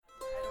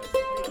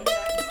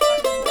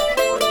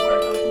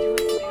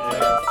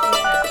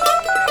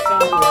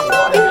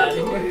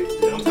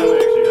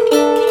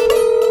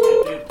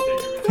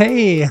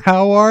Hey,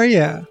 how are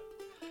you?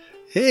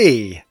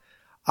 Hey,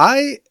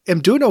 I am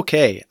doing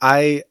okay.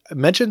 I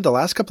mentioned the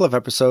last couple of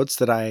episodes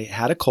that I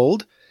had a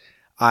cold.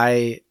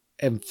 I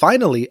am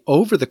finally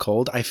over the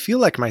cold. I feel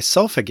like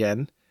myself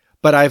again,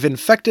 but I've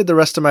infected the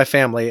rest of my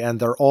family and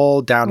they're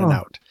all down and Oh,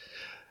 out.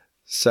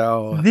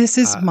 So, this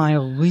is my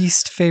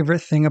least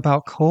favorite thing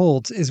about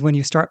colds is when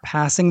you start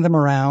passing them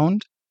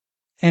around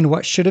and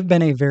what should have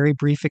been a very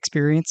brief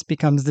experience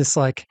becomes this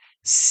like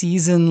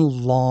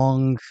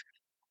season-long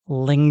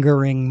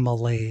lingering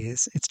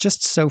malaise. It's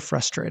just so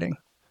frustrating.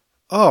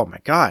 oh my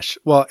gosh.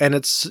 Well, and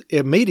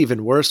it made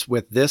even worse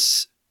with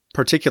this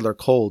particular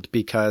cold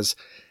because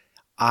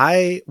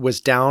I was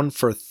down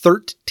for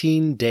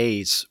 13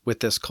 days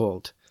with this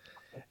cold.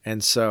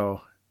 And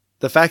so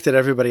the fact that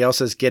everybody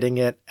else is getting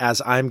it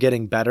as I'm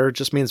getting better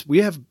just means we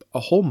have a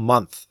whole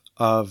month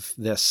of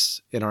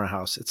this in our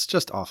house. It's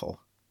just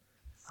awful.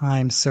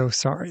 I'm so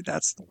sorry.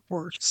 That's the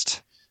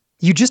worst.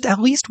 You just at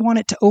least want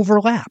it to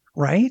overlap,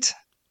 right?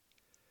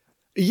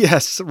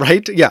 Yes,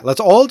 right? Yeah, let's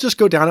all just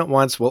go down at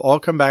once. We'll all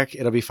come back.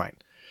 It'll be fine.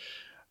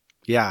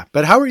 Yeah,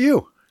 but how are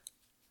you?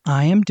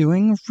 I am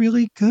doing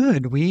really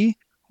good. We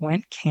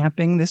went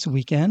camping this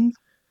weekend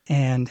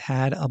and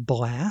had a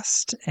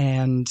blast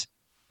and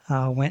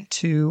went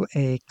to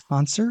a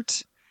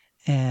concert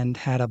and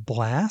had a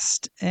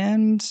blast.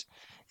 And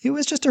it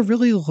was just a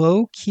really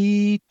low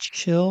key,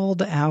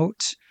 chilled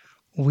out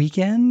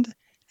weekend.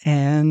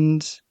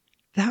 And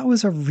that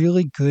was a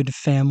really good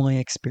family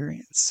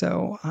experience.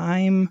 So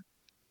I'm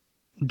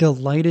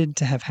delighted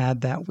to have had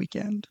that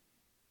weekend.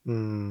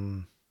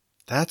 Mm,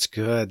 that's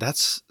good.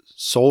 That's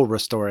soul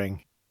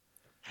restoring.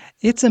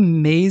 It's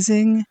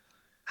amazing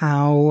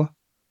how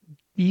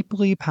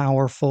deeply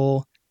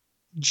powerful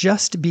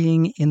just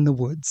being in the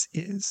woods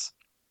is.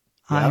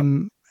 Yeah.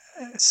 I'm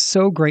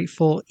so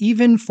grateful,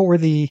 even for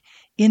the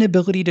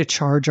inability to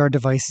charge our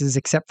devices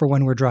except for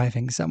when we're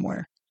driving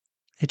somewhere.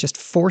 It just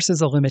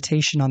forces a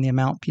limitation on the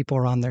amount people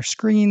are on their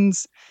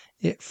screens.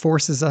 It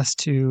forces us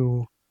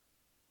to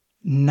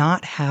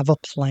not have a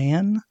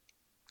plan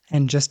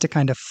and just to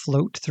kind of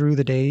float through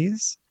the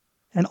days.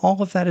 And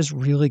all of that is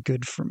really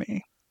good for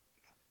me.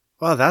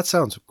 Well, that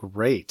sounds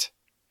great.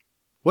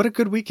 What a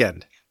good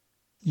weekend.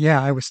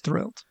 Yeah, I was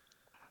thrilled.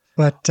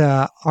 But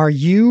are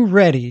you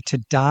ready to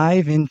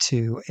dive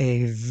into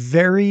a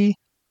very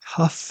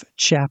tough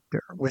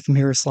chapter with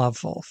Miroslav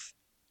Volf?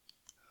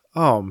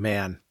 Oh,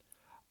 man.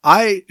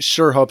 I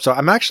sure hope so.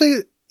 I'm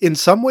actually, in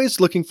some ways,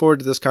 looking forward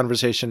to this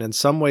conversation, in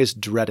some ways,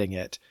 dreading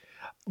it,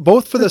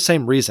 both for the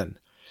same reason.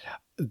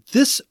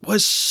 This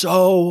was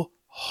so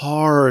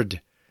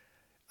hard.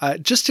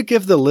 Just to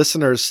give the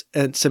listeners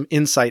some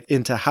insight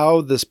into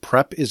how this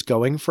prep is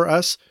going for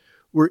us,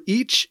 we're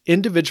each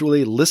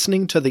individually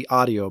listening to the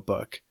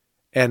audiobook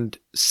and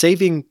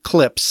saving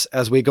clips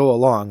as we go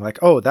along, like,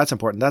 oh, that's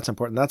important, that's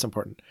important, that's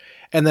important.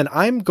 And then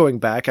I'm going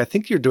back, I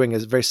think you're doing a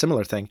very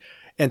similar thing,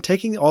 and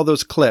taking all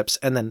those clips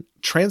and then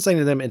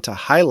translating them into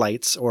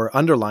highlights or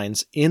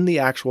underlines in the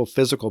actual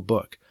physical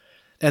book.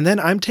 And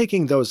then I'm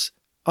taking those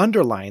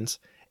underlines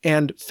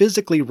and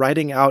physically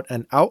writing out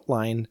an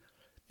outline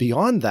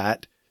beyond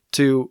that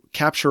to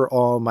capture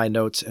all my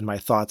notes and my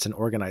thoughts and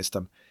organize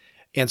them.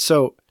 And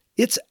so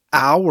it's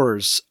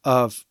hours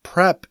of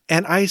prep,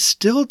 and I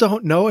still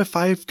don't know if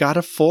I've got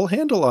a full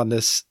handle on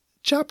this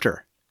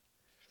chapter.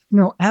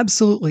 No,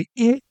 absolutely.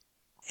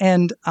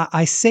 And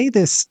I say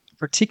this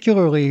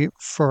particularly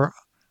for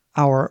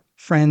our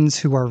friends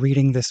who are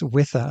reading this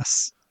with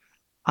us.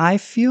 I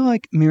feel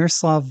like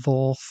Miroslav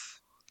Volf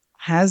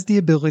has the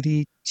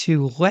ability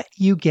to let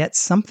you get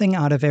something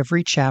out of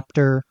every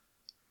chapter,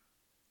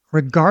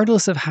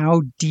 regardless of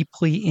how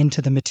deeply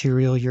into the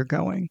material you're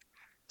going.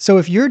 So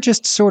if you're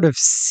just sort of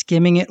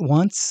skimming it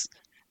once,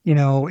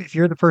 if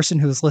you're the person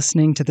who's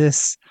listening to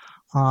this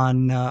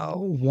on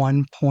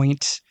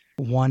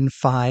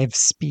 1.15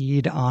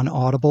 speed on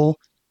Audible,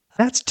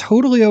 that's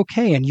totally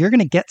okay. And you're going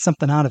to get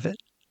something out of it.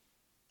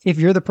 If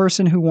you're the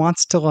person who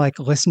wants to like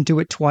listen to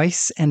it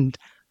twice and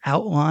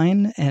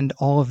outline and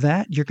all of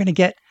that, you're going to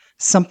get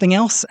something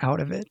else out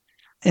of it.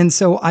 And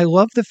so I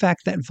love the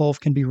fact that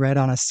Volf can be read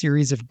on a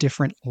series of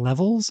different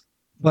levels,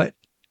 but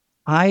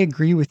I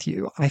agree with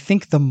you. I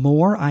think the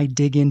more I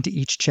dig into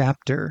each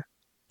chapter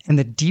and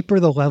the deeper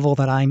the level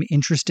that I'm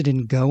interested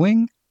in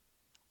going,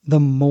 the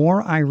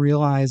more I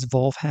realize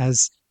Volf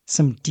has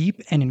some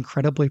deep and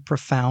incredibly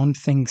profound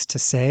things to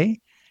say,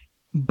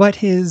 but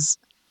his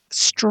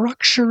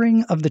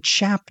structuring of the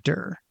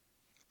chapter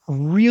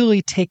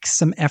really takes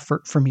some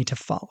effort for me to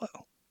follow.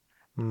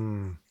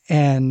 Hmm.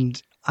 And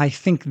I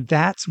think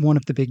that's one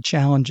of the big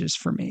challenges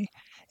for me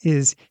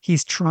is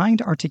he's trying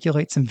to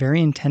articulate some very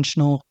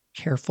intentional,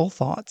 careful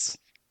thoughts.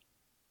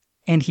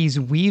 And he's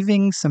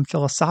weaving some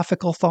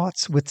philosophical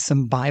thoughts with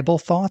some Bible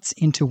thoughts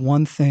into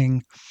one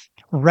thing,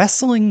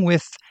 wrestling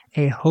with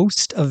a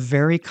host of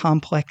very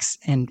complex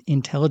and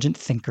intelligent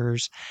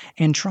thinkers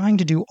and trying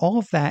to do all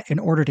of that in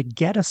order to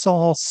get us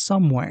all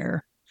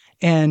somewhere.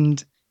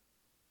 And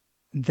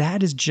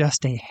that is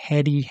just a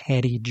heady,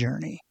 heady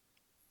journey.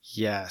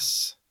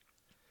 Yes.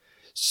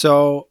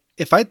 So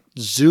if I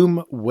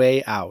zoom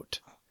way out,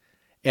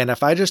 and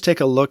if I just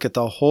take a look at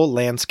the whole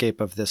landscape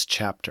of this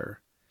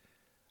chapter,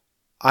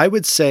 I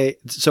would say,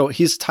 so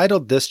he's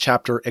titled this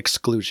chapter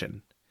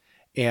Exclusion.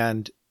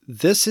 And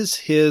this is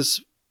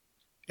his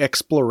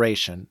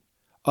exploration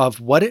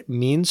of what it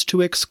means to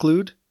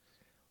exclude,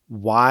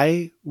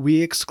 why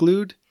we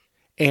exclude,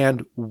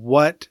 and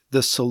what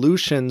the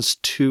solutions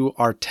to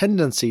our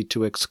tendency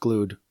to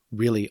exclude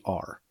really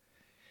are.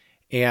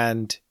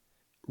 And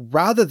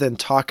rather than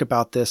talk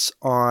about this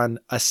on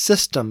a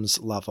systems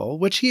level,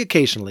 which he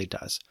occasionally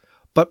does,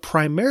 but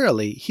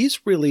primarily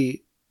he's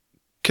really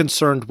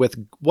concerned with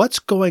what's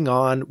going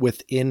on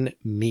within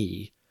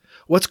me,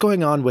 what's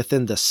going on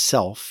within the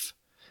self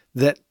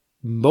that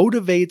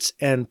motivates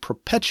and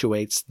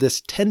perpetuates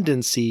this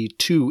tendency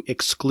to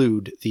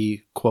exclude the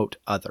quote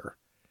other.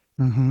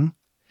 Mm-hmm.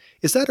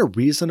 Is that a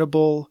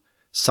reasonable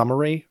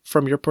summary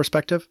from your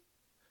perspective?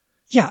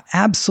 Yeah,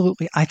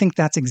 absolutely. I think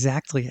that's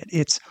exactly it.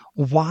 It's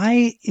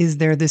why is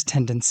there this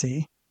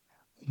tendency?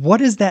 What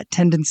does that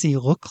tendency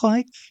look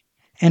like?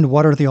 And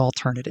what are the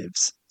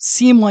alternatives?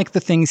 Seem like the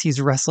things he's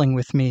wrestling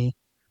with me.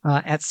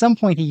 At some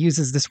point, he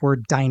uses this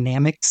word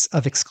dynamics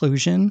of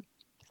exclusion.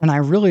 And I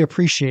really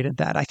appreciated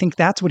that. I think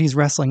that's what he's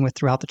wrestling with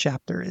throughout the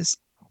chapter is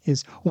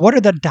what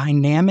are the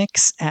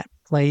dynamics at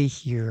play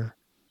here?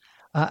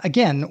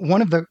 Again,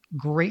 one of the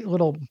great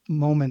little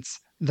moments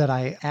that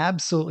I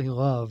absolutely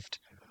loved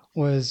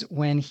was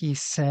when he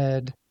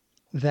said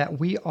that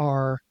we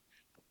are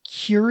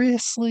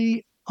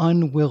curiously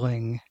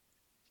unwilling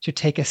to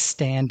take a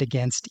stand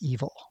against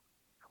evil.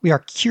 We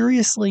are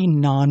curiously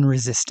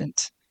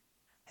non-resistant.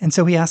 And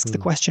so he asks the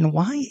question,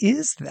 why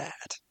is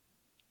that?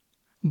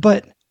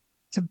 But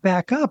to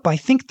back up, I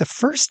think the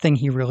first thing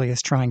he really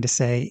is trying to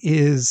say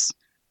is,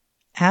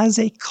 as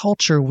a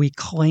culture, we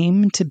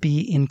claim to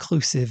be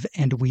inclusive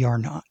and we are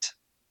not.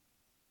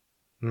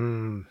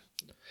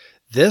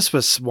 This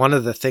was one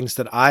of the things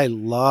that I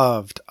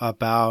loved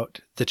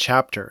about the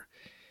chapter.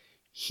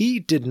 He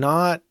did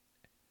not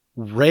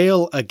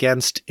rail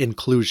against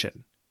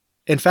inclusion.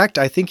 In fact,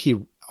 I think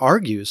he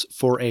argues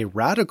for a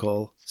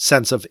radical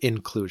sense of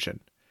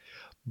inclusion.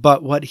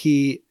 But what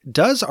he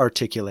does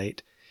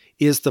articulate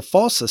is the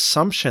false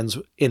assumptions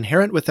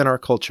inherent within our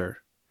culture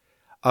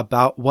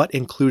about what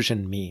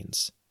inclusion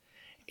means.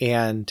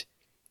 And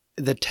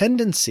the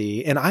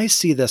tendency, and I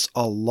see this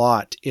a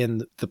lot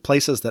in the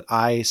places that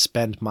I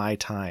spend my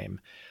time,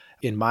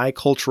 in my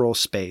cultural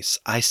space,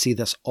 I see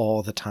this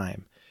all the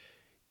time.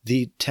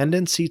 The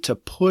tendency to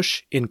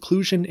push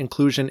inclusion.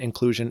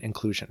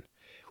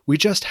 We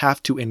just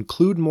have to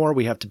include more.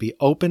 We have to be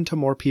open to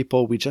more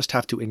people. We just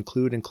have to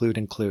include.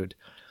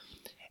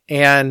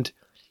 And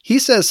he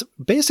says,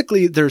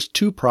 basically, there's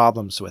two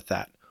problems with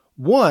that.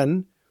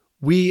 One,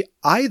 we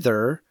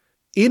either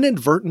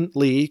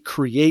inadvertently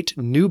create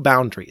new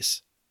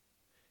boundaries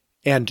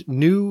and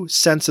new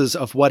senses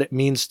of what it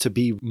means to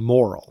be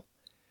moral.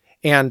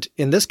 And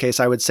in this case,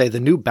 I would say the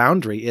new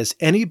boundary is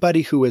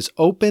anybody who is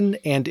open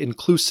and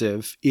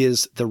inclusive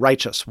is the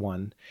righteous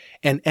one,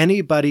 and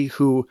anybody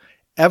who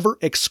ever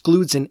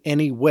excludes in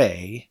any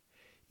way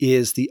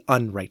is the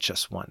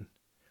unrighteous one.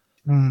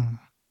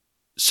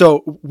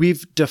 So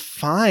we've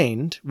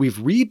redefined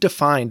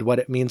what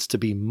it means to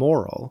be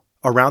moral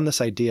around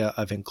this idea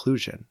of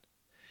inclusion.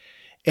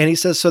 And he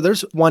says, so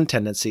there's one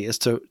tendency is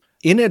to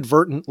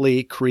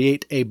inadvertently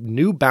create a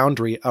new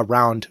boundary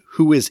around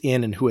who is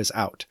in and who is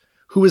out,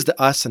 who is the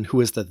us and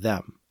who is the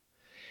them.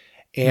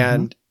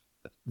 And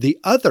the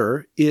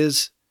other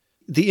is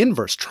the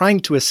inverse, trying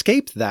to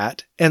escape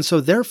that. And so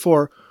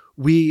therefore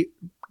we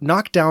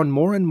knock down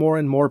more and more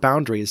and more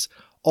boundaries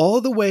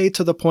all the way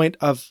to the point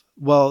of,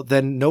 well,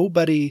 then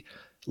nobody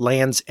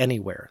lands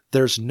anywhere.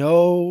 There's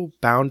no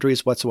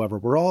boundaries whatsoever.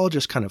 We're all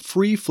just kind of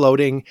free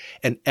floating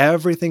and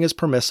everything is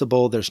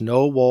permissible. There's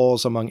no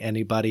walls among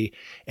anybody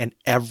and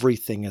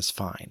everything is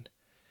fine.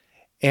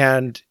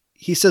 And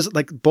he says,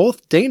 like,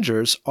 both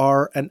dangers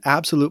are an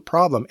absolute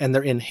problem and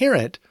they're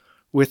inherent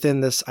within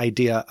this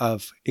idea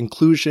of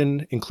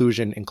inclusion.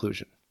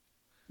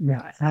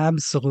 Yeah,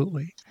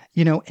 absolutely.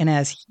 And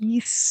as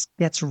he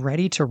gets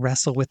ready to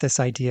wrestle with this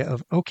idea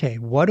of, okay,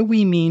 what do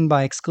we mean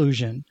by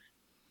exclusion?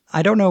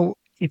 I don't know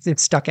if it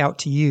stuck out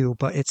to you,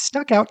 but it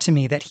stuck out to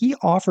me that he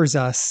offers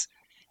us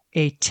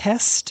a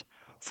test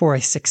for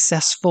a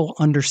successful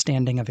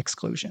understanding of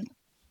exclusion.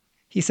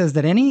 He says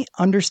that any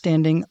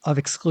understanding of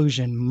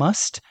exclusion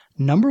must,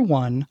 number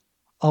one,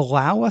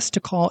 allow us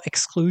to call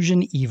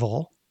exclusion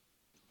evil,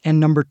 and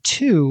number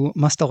two,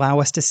 must allow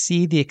us to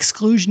see the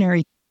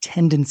exclusionary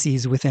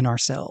tendencies within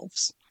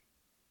ourselves.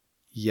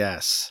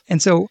 Yes.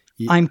 And so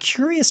I'm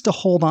curious to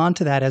hold on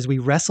to that as we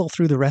wrestle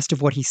through the rest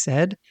of what he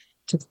said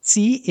to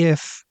see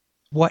if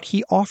what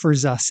he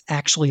offers us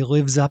actually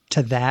lives up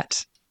to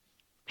that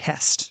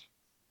test.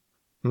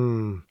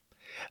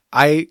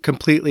 I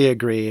completely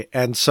agree.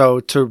 And so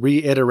to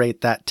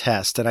reiterate that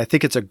test, and I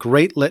think it's a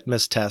great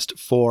litmus test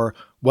for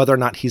whether or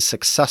not he's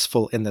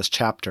successful in this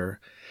chapter.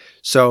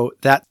 So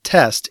that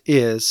test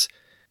is,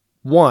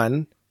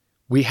 one,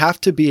 we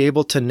have to be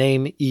able to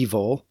name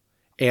evil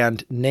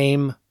and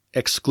name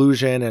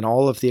exclusion and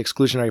all of the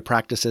exclusionary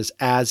practices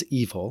as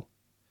evil.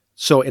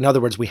 So in other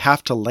words, we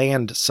have to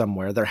land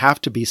somewhere. There have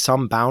to be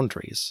some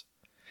boundaries.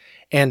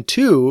 And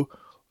two,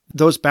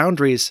 those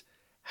boundaries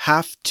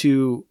have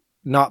to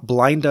not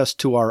blind us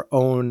to our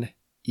own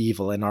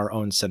evil and our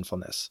own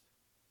sinfulness.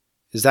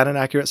 Is that an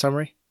accurate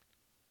summary?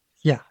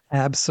 Yeah,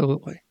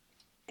 absolutely.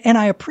 And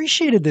I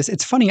appreciated this.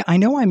 It's funny. I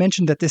know I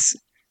mentioned that this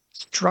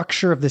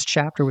structure of this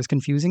chapter was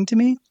confusing to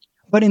me,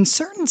 but in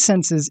certain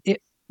senses,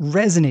 it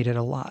resonated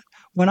a lot.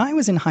 When I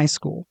was in high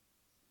school,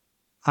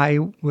 I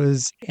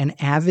was an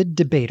avid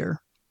debater,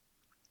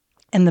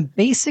 and the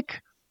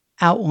basic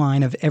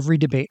outline of every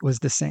debate was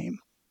the same.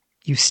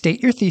 You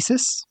state your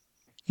thesis,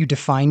 you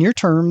define your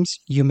terms,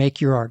 you make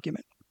your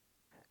argument.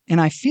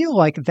 And I feel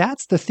like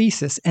that's the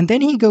thesis. And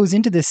then he goes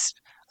into this,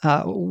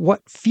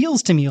 what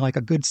feels to me like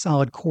a good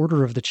solid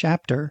quarter of the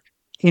chapter,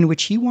 in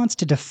which he wants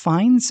to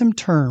define some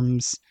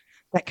terms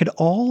that could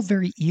all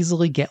very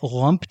easily get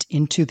lumped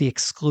into the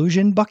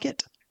exclusion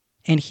bucket,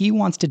 and he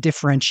wants to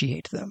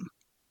differentiate them.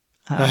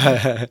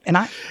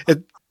 And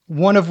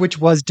one of which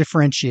was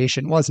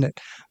differentiation, wasn't it?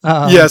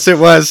 Yes, it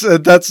was.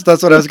 That's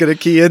what I was going to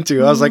key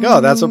into. I was like,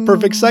 oh, that's a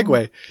perfect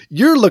segue.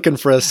 You're looking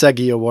for a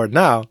Segi Award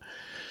now.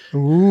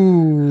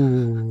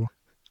 Ooh.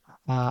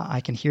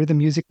 I can hear the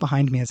music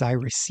behind me as I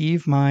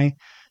receive my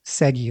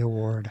Segi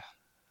Award.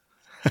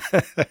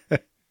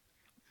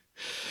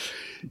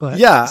 But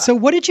yeah. So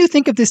what did you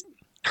think of this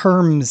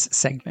terms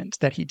segment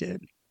that he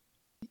did?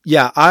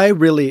 Yeah, I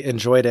really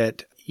enjoyed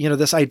it.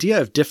 This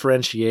idea of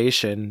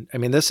differentiation, I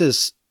mean, this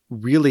is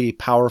really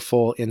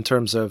powerful in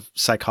terms of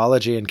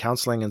psychology and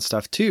counseling and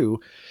stuff too.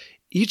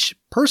 Each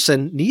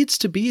person needs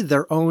to be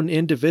their own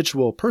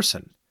individual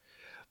person.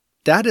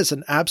 That is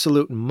an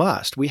absolute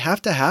must. We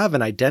have to have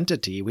an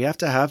identity. We have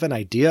to have an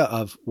idea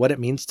of what it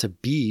means to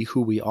be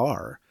who we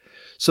are.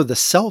 So the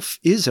self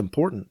is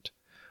important,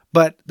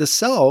 but the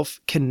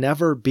self can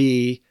never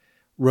be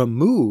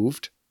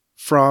removed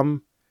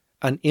from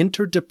an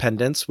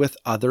interdependence with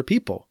other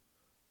people.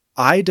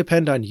 I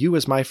depend on you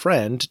as my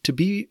friend to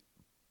be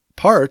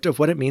part of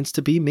what it means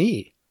to be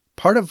me.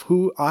 Part of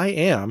who I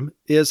am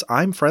is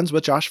I'm friends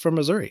with Josh from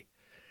Missouri.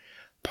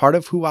 Part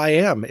of who I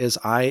am is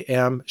I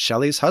am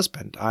Shelly's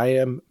husband. I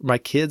am my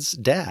kid's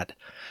dad.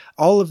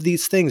 All of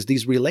these things,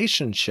 these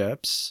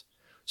relationships.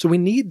 So we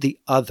need the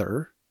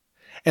other.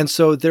 And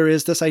so there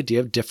is this idea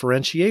of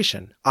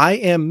differentiation. I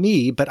am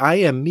me, but I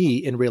am me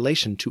in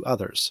relation to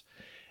others.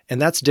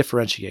 And that's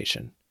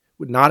differentiation,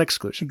 not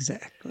exclusion.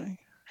 Exactly.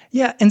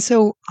 Yeah. And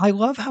so I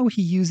love how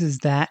he uses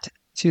that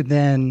to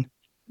then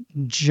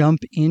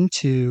jump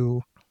into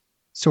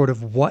sort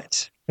of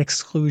what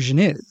exclusion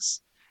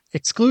is.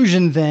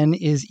 Exclusion then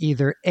is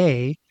either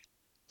A,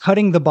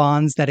 cutting the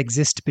bonds that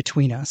exist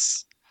between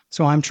us.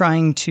 So I'm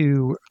trying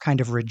to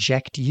kind of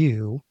reject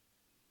you,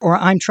 or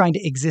I'm trying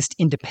to exist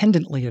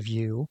independently of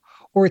you,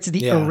 or it's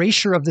the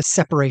erasure of the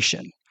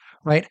separation,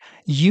 right?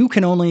 You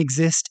can only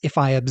exist if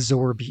I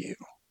absorb you.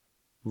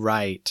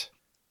 Right.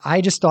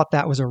 I just thought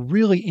that was a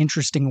really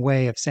interesting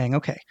way of saying,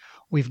 okay,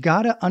 we've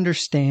got to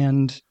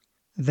understand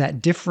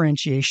that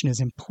differentiation is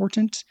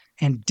important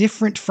and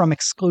different from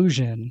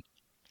exclusion,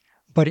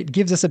 but it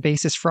gives us a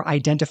basis for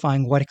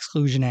identifying what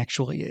exclusion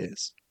actually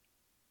is.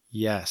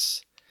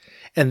 Yes.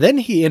 And then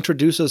he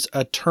introduces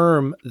a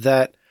term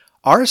that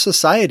our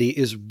society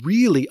is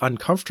really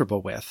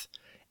uncomfortable with,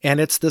 and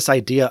it's this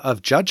idea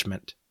of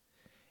judgment.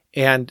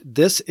 And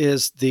this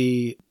is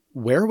the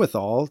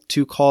wherewithal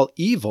to call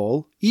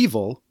evil,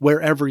 evil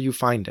wherever you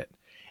find it.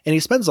 And he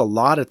spends a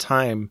lot of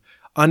time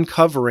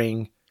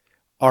uncovering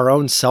our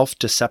own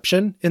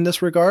self-deception in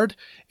this regard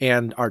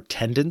and our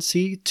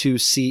tendency to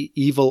see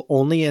evil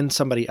only in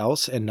somebody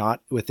else and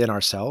not within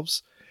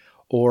ourselves,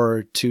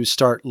 or to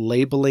start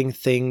labeling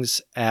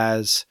things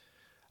as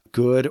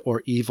good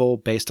or evil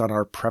based on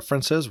our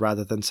preferences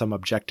rather than some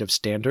objective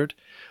standard.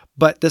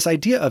 But this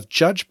idea of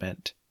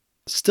judgment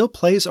still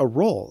plays a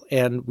role,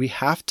 and we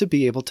have to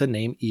be able to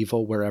name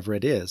evil wherever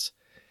it is.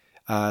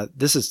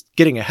 This is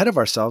getting ahead of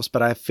ourselves,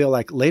 but I feel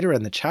like later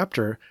in the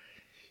chapter,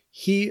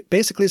 he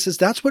basically says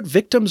that's what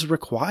victims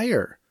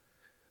require.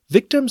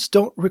 Victims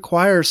don't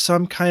require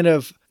some kind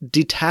of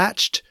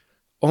detached,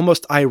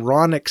 almost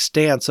ironic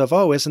stance of,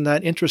 oh, isn't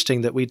that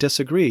interesting that we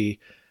disagree?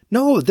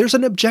 No, there's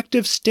an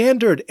objective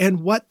standard,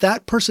 and what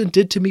that person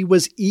did to me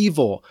was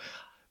evil.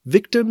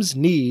 Victims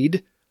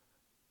need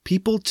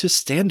people to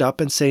stand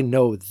up and say,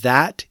 no,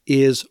 that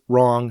is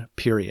wrong,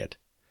 period.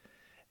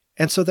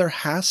 And so there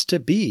has to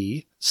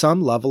be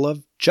some level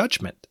of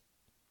judgment.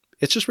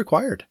 It's just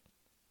required.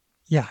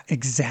 Yeah,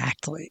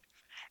 exactly.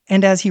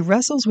 And as he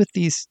wrestles with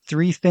these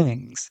three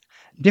things,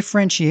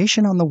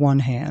 differentiation on the one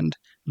hand,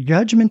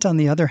 judgment on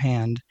the other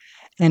hand,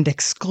 and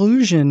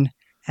exclusion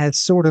as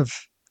sort of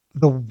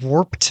the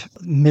warped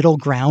middle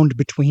ground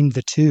between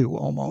the two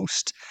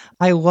almost.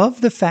 I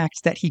love the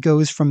fact that he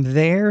goes from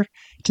there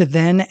to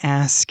then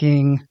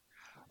asking,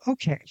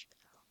 okay,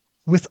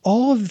 with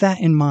all of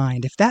that in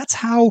mind, if that's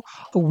how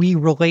we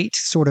relate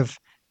sort of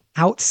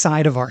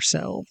outside of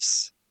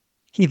ourselves,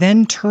 he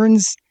then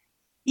turns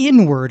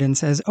inward and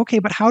says, okay,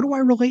 but how do I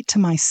relate to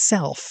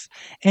myself?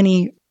 And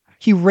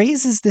he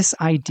raises this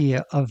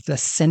idea of the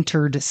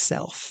centered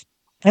self.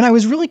 And I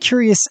was really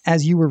curious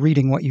as you were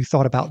reading what you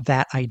thought about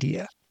that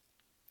idea.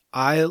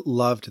 I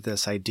loved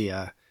this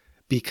idea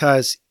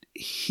because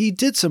he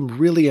did some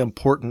really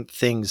important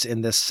things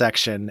in this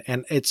section,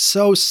 and it's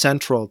so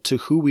central to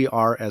who we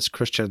are as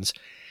Christians.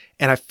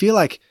 And I feel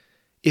like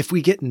if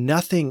we get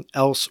nothing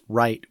else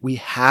right, we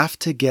have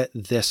to get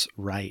this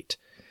right,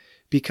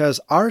 because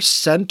our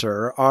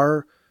center,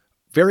 our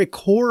very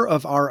core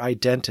of our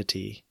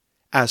identity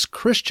as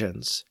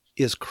Christians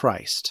is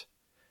Christ.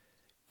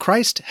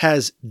 Christ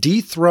has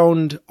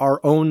dethroned our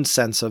own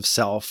sense of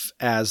self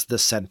as the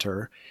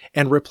center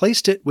and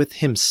replaced it with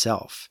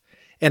himself.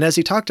 And as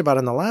he talked about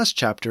in the last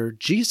chapter,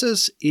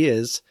 Jesus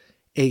is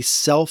a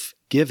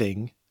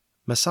self-giving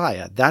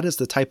Messiah. That is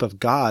the type of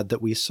God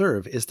that we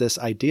serve, is this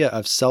idea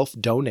of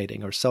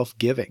self-donating or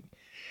self-giving.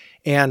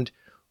 And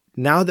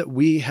now that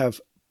we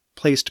have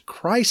placed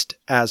Christ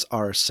as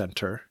our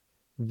center,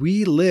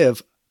 we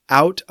live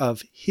out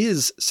of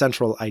his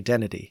central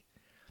identity.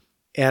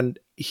 And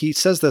he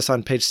says this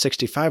on page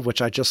 65,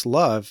 which I just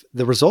love.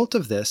 The result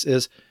of this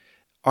is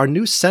our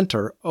new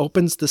center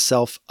opens the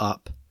self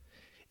up.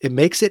 It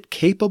makes it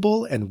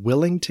capable and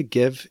willing to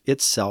give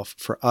itself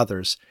for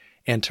others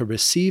and to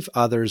receive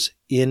others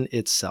in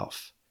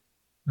itself.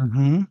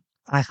 Mm-hmm.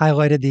 I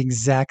highlighted the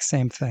exact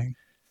same thing.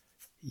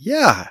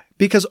 Yeah,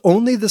 because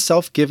only the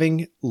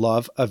self-giving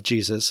love of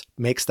Jesus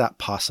makes that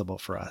possible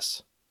for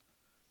us.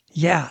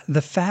 Yeah,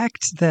 the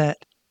fact that,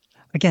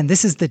 again,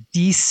 this is the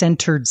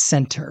decentered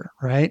center,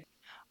 right?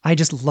 I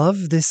just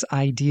love this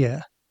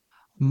idea.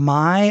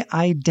 My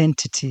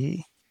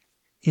identity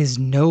is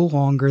no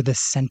longer the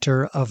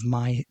center of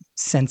my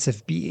sense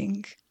of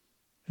being.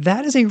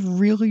 That is a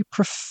really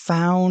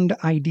profound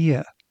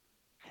idea.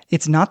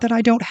 It's not that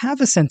I don't have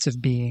a sense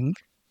of being.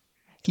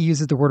 He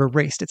uses the word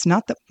erased. It's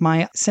not that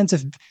my sense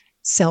of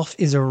self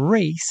is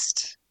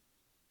erased.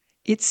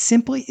 It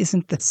simply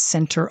isn't the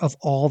center of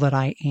all that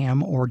I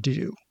am or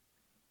do.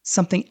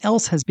 Something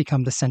else has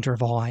become the center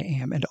of all I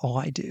am and all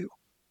I do.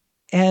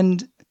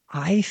 And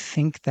I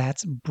think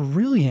that's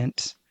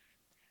brilliant,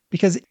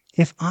 because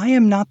if I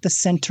am not the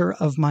center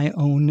of my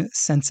own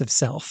sense of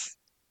self,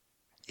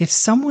 if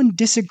someone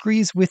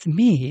disagrees with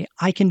me,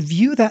 I can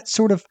view that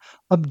sort of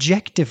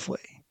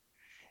objectively.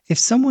 If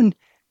someone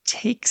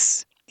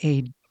takes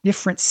a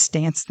different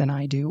stance than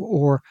I do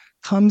or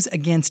comes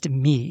against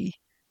me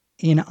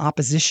in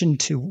opposition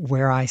to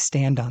where I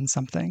stand on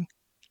something,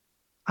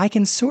 I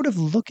can sort of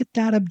look at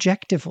that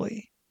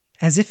objectively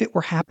as if it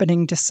were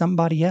happening to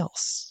somebody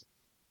else.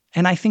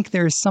 And I think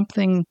there is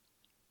something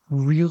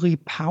really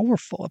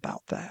powerful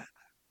about that.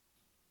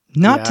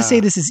 Not to say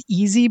Yeah. this is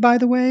easy, by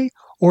the way,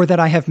 or that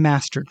I have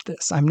mastered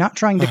this. I'm not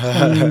trying to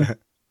claim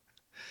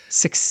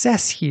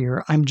success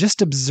here. I'm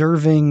just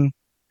observing,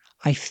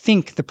 I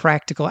think, the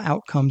practical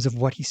outcomes of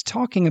what he's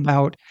talking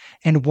about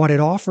and what it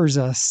offers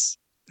us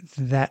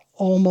that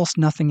almost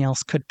nothing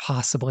else could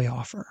possibly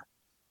offer.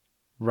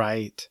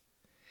 Right.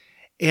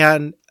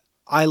 And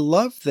I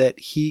love that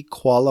he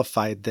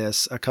qualified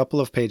this a couple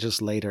of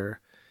pages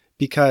later,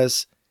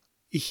 because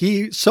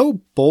he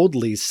so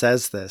boldly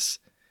says this.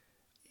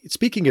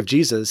 Speaking of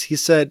Jesus, he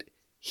said,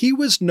 he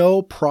was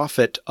no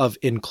prophet of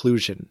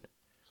inclusion,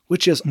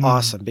 which is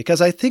awesome,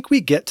 because I think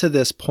we get to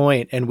this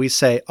point and we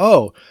say,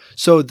 oh,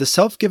 so the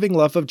self-giving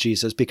love of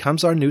Jesus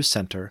becomes our new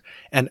center.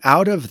 And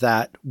out of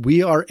that,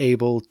 we are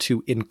able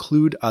to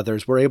include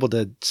others. We're able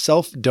to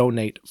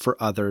self-donate for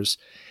others.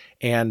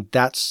 And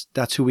that's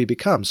who we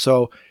become.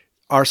 So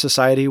our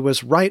society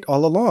was right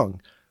all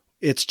along.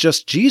 It's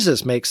just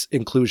Jesus makes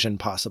inclusion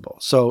possible.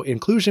 So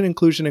inclusion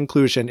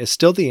is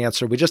still the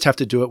answer. We just have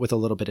to do it with a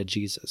little bit of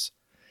Jesus.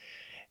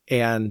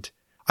 And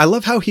I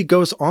love how he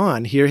goes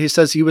on here. He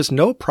says he was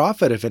no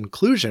prophet of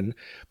inclusion,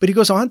 but he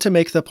goes on to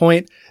make the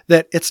point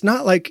that it's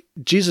not like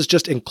Jesus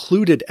just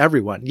included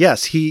everyone.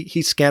 Yes,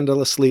 he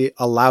scandalously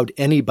allowed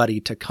anybody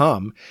to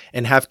come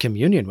and have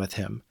communion with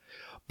him.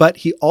 But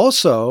he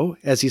also,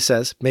 as he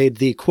says, made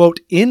the,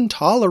 quote,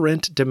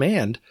 intolerant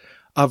demand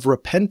of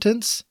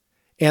repentance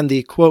and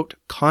the, quote,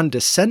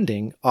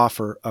 condescending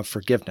offer of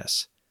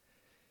forgiveness.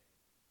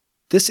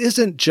 This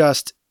isn't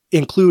just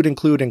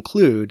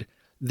include.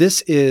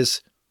 This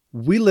is,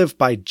 we live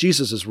by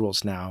Jesus'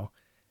 rules now,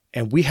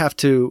 and we have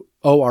to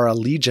owe our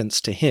allegiance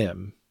to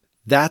him.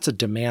 That's a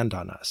demand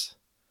on us.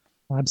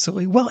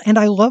 Absolutely. Well, and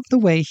I love the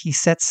way he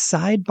sets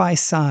side by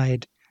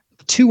side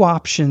two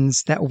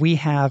options that we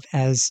have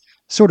as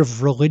sort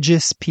of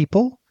religious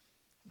people.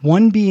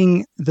 One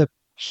being the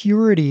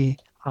purity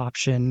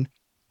option,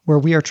 where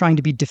we are trying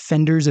to be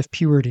defenders of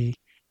purity.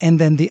 And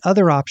then the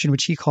other option,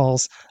 which he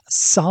calls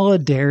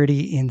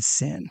solidarity in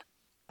sin.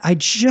 I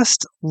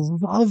just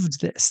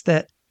loved this,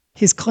 that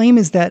his claim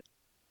is that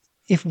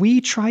if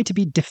we try to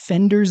be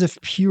defenders of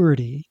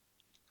purity,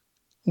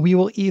 we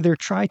will either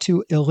try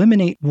to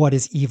eliminate what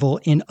is evil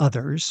in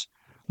others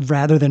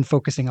rather than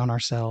focusing on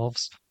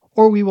ourselves,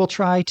 or we will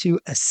try to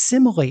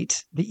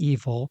assimilate the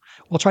evil.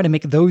 We'll try to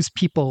make those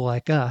people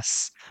like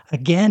us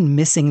again,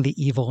 missing the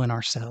evil in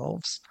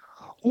ourselves.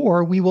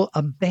 Or we will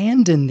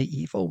abandon the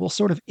evil. We'll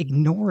sort of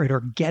ignore it or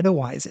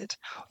ghettoize it,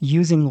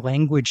 using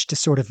language to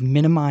sort of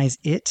minimize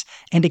it,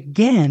 and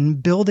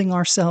again, building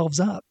ourselves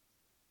up.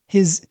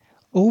 His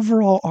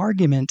overall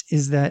argument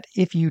is that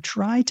if you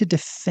try to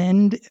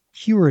defend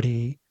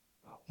purity,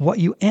 what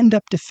you end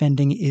up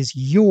defending is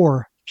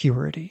your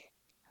purity.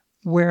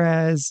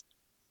 Whereas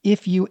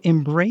if you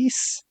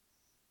embrace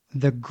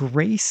the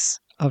grace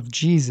of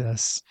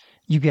Jesus,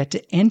 you get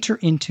to enter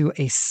into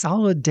a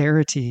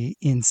solidarity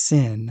in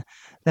sin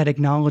that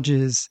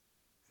acknowledges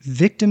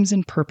victims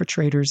and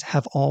perpetrators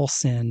have all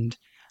sinned.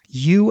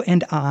 You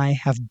and I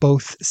have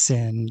both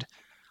sinned.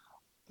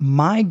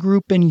 My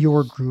group and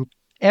your group,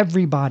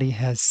 everybody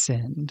has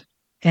sinned.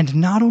 And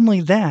not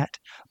only that,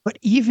 but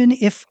even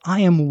if I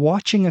am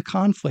watching a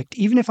conflict,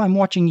 even if I'm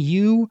watching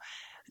you,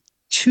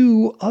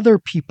 two other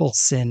people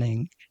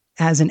sinning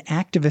as an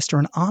activist or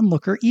an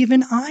onlooker,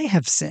 even I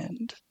have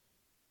sinned.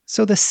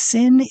 So the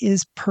sin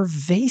is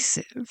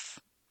pervasive.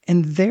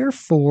 And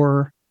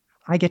therefore,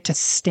 I get to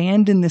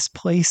stand in this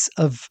place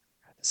of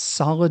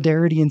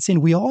solidarity in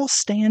sin. We all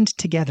stand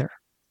together,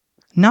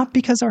 not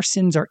because our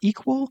sins are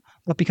equal,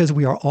 but because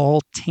we are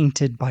all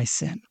tainted by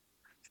sin,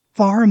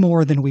 far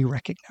more than we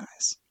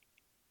recognize.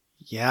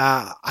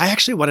 Yeah, I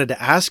actually wanted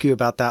to ask you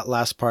about that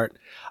last part.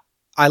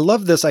 I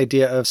love this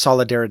idea of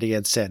solidarity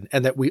and sin,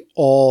 and that we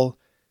all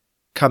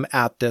come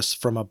at this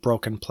from a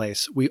broken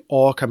place. We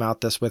all come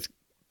at this with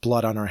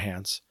blood on our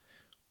hands.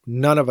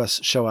 None of us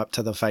show up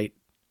to the fight,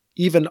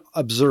 even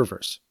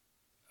observers.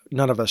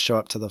 None of us show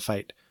up to the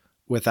fight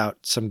without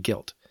some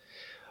guilt.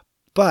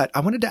 But I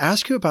wanted to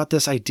ask you about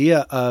this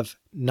idea of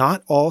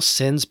not all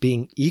sins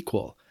being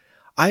equal.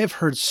 I have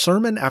heard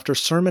sermon after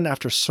sermon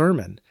after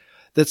sermon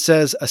that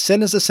says a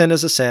sin is a sin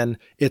is a sin.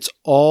 It's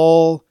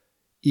all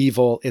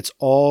evil. It's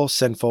all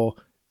sinful.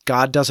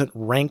 God doesn't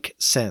rank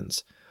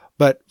sins.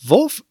 But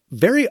Wolf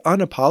very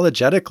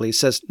unapologetically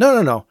says,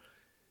 no.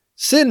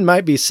 Sin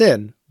might be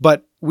sin,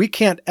 but we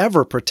can't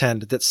ever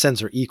pretend that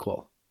sins are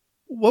equal.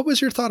 What was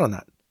your thought on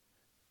that?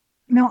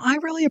 Now, I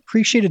really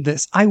appreciated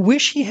this. I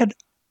wish he had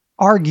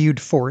argued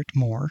for it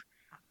more,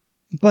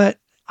 but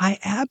I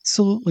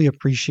absolutely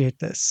appreciate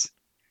this.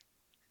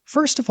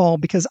 First of all,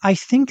 because I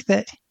think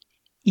that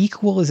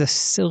equal is a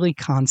silly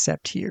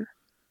concept here.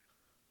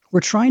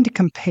 We're trying to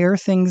compare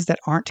things that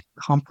aren't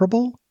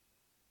comparable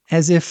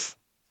as if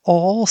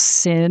all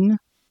sin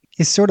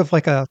is sort of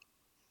like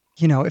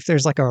if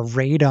there's like a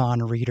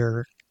radon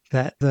reader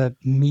that the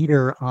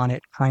meter on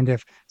it kind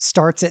of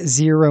starts at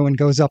 0 and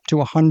goes up to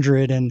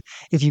 100. And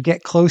if you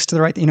get close to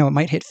the right, it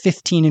might hit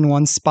 15 in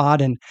one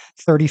spot and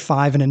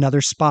 35 in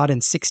another spot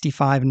and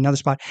 65 in another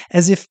spot,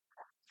 as if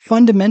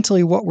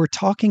fundamentally what we're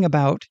talking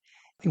about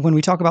when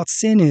we talk about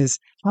sin is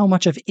how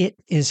much of it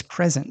is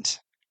present.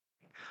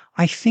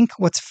 I think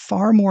what's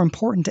far more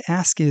important to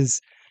ask is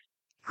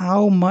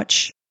how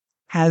much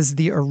has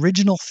the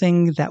original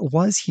thing that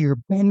was here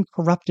been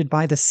corrupted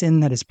by the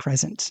sin that is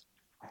present?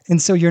 And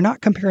so you're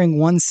not comparing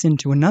one sin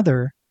to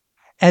another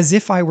as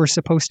if I were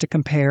supposed to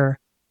compare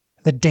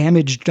the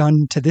damage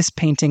done to this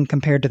painting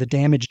compared to the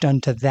damage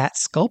done to that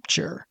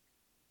sculpture.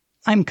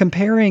 I'm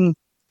comparing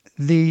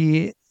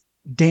the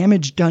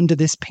damage done to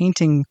this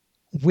painting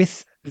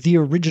with the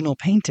original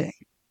painting,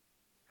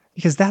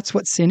 because that's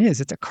what sin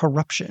is. It's a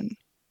corruption.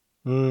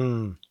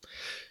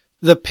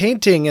 The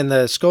painting and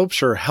the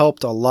sculpture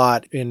helped a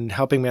lot in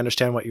helping me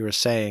understand what you were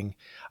saying.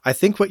 I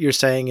think what you're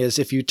saying is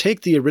if you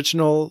take the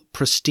original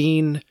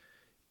pristine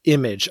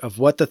image of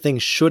what the thing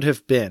should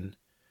have been,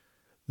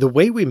 the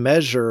way we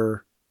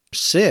measure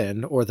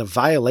sin or the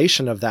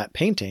violation of that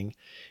painting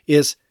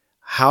is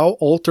how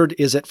altered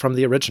is it from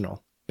the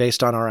original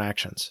based on our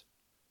actions.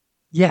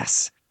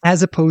 Yes,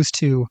 as opposed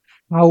to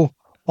how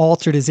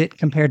altered is it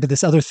compared to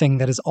this other thing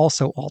that is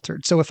also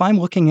altered. So if I'm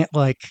looking at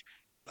like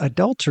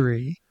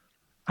adultery,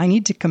 I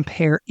need to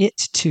compare it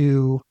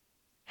to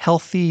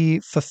healthy,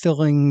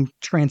 fulfilling,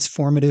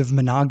 transformative,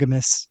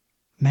 monogamous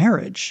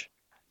marriage,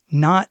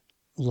 not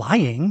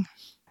lying.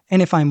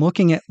 And if I'm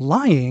looking at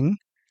lying,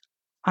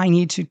 I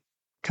need to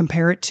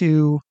compare it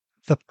to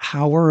the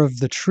power of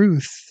the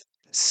truth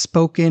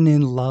spoken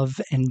in love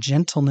and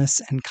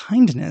gentleness and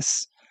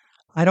kindness.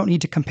 I don't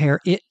need to compare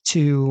it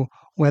to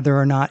whether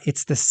or not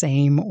it's the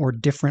same or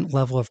different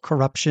level of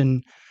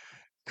corruption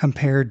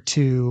compared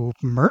to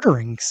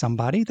murdering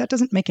somebody. That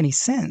doesn't make any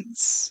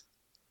sense.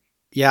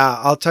 Yeah,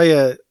 I'll tell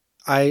you,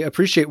 I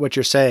appreciate what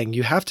you're saying.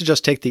 You have to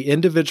just take the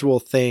individual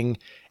thing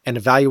and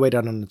evaluate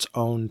it on its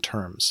own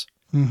terms.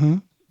 Mm-hmm.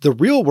 The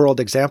real world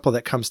example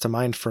that comes to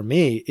mind for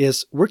me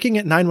is working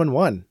at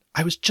 911.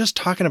 I was just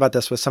talking about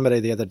this with somebody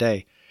the other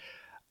day.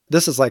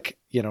 This is like,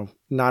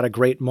 not a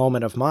great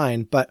moment of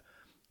mine, but,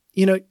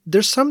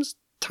 there's some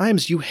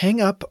times you hang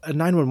up a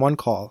 911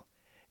 call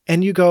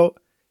and you go,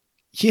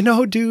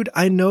 dude,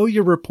 I know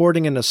you're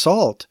reporting an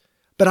assault,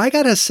 but I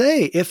gotta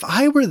say, if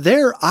I were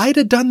there, I'd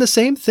have done the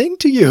same thing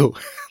to you.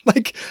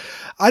 Like,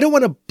 I don't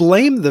want to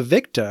blame the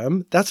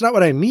victim. That's not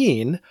what I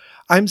mean.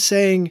 I'm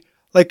saying,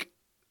 like,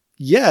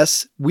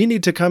 yes, we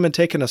need to come and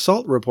take an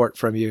assault report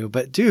from you,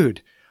 but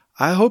dude,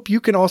 I hope you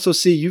can also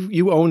see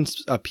you own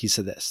a piece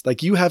of this.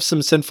 Like you have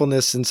some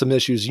sinfulness and some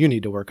issues you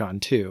need to work on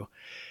too.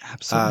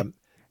 Absolutely.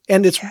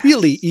 And it's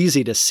really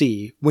easy to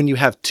see when you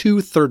have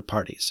two third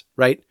parties,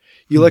 right?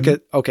 You look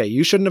at, okay,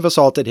 you shouldn't have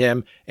assaulted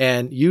him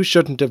and you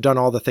shouldn't have done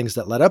all the things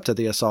that led up to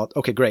the assault.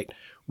 Okay, great.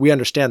 We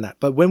understand that.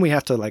 But when we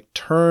have to like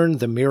turn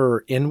the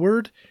mirror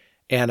inward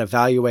and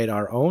evaluate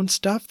our own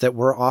stuff that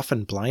we're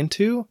often blind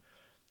to,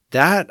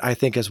 that I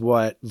think is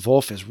what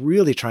Wolf is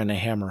really trying to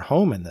hammer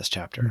home in this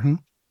chapter. Mm-hmm.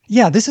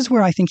 Yeah, this is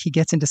where I think he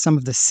gets into some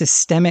of the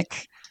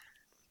systemic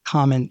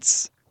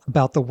comments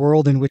about the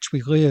world in which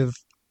we live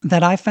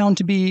that I found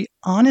to be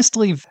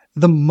honestly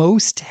the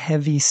most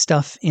heavy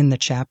stuff in the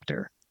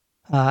chapter.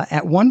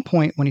 At one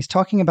point, when he's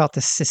talking about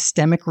the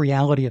systemic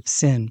reality of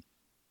sin,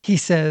 he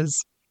says,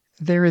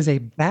 there is a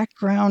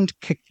background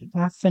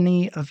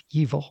cacophony of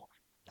evil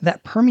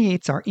that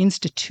permeates our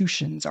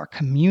institutions, our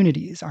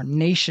communities, our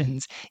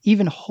nations,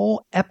 even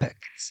whole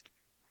epochs.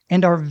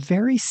 And our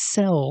very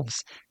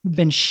selves have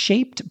been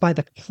shaped by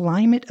the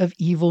climate of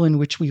evil in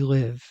which we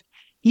live.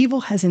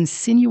 Evil has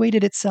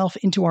insinuated itself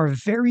into our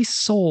very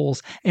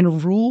souls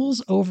and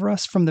rules over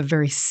us from the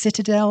very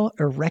citadel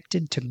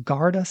erected to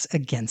guard us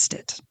against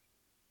it.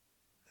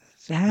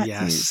 That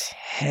is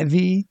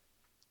heavy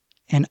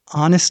and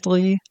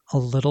honestly a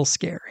little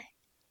scary.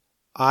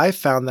 I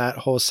found that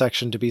whole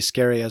section to be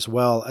scary as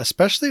well,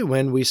 especially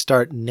when we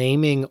start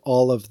naming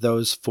all of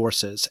those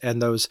forces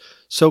and those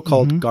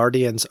so-called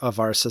guardians of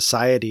our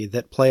society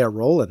that play a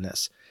role in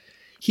this.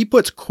 He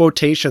puts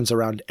quotations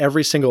around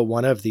every single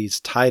one of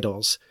these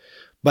titles,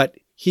 but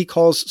he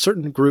calls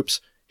certain groups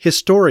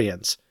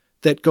historians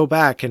that go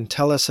back and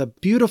tell us a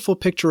beautiful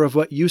picture of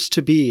what used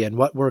to be and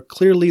what we're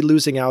clearly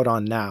losing out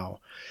on now.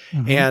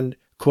 And,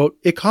 quote,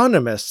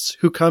 economists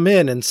who come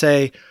in and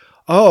say,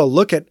 oh,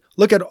 look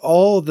at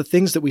all the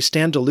things that we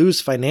stand to lose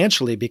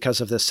financially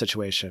because of this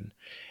situation.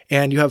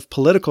 And you have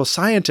political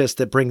scientists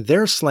that bring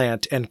their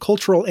slant and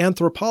cultural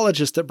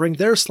anthropologists that bring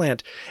their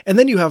slant. And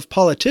then you have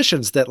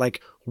politicians that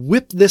like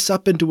whip this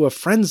up into a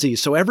frenzy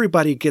so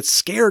everybody gets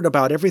scared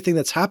about everything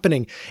that's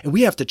happening. And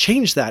we have to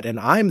change that. And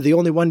I'm the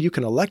only one you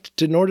can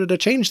elect in order to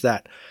change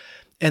that.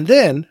 And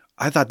then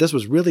I thought this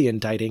was really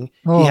indicting.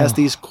 He has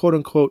these quote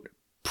unquote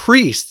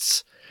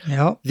priests,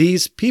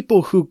 these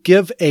people who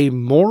give a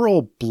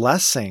moral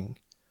blessing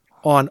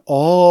on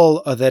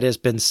all that has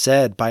been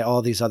said by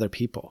all these other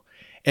people.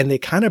 And they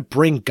kind of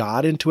bring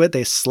God into it.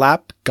 They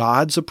slap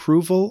God's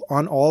approval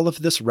on all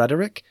of this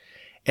rhetoric.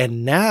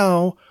 And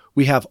now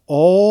we have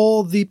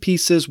all the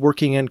pieces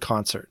working in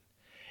concert.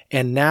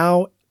 And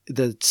now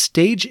the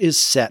stage is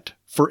set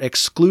for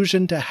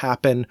exclusion to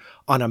happen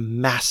on a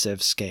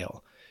massive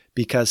scale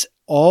because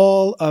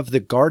all of the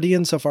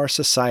guardians of our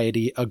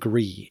society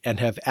agree and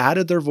have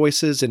added their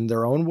voices in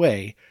their own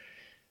way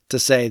to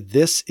say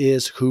this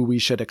is who we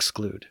should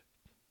exclude.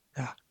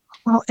 Yeah.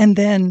 Well, and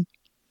then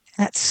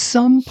at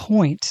some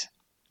point,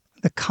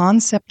 the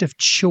concept of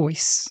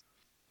choice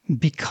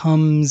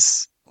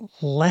becomes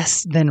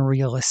less than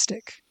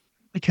realistic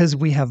because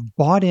we have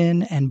bought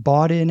in and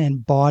bought in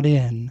and bought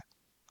in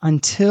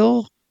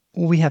until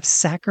we have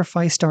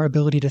sacrificed our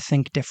ability to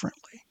think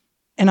differently.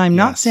 And I'm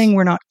not saying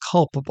we're not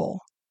culpable.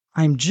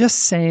 I'm just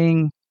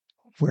saying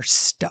we're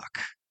stuck,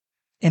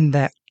 and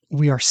that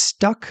we are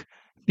stuck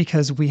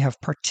because we have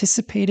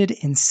participated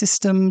in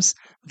systems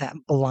that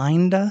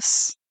blind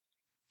us.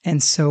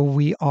 And so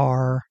we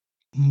are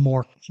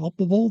more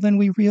culpable than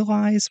we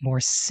realize, more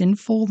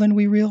sinful than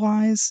we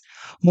realize,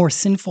 more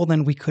sinful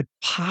than we could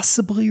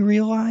possibly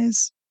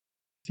realize.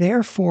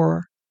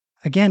 Therefore,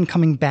 again,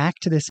 coming back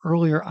to this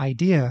earlier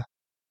idea,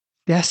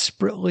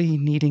 desperately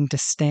needing to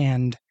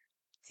stand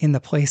in the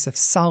place of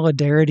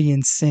solidarity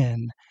in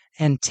sin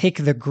and take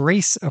the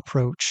grace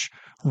approach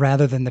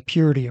rather than the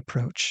purity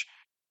approach.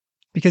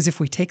 Because if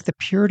we take the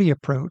purity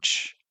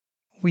approach,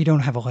 we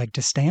don't have a leg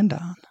to stand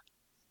on.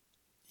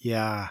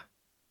 Yeah.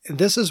 And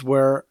this is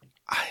where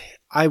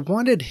I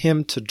wanted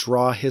him to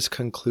draw his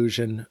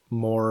conclusion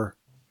more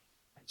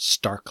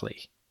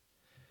starkly.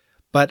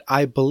 But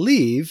I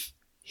believe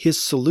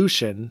his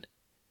solution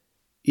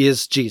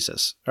is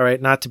Jesus. All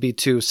right. Not to be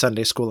too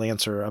Sunday school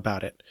answer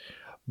about it.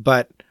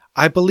 But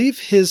I believe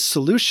his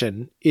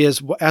solution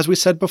is, as we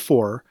said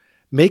before,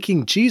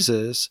 making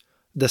Jesus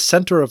the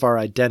center of our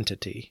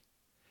identity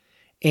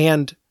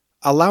and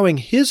allowing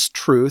his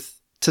truth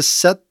to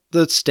set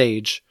the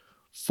stage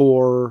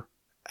for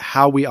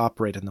how we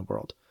operate in the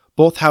world,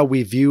 both how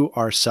we view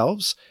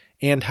ourselves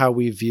and how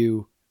we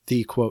view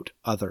the, quote,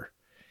 other,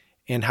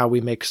 and how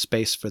we make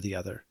space for the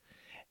other.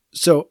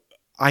 So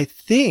I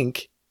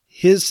think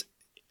his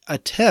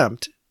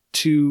attempt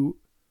to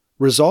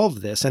resolve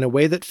this in a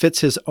way that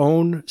fits his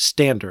own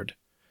standard.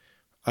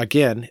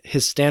 Again,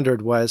 his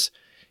standard was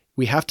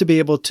we have to be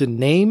able to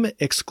name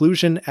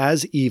exclusion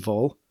as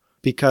evil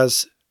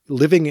because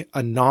living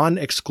a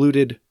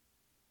non-excluded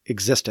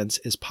existence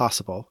is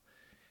possible.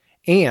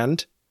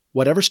 And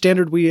whatever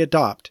standard we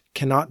adopt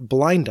cannot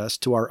blind us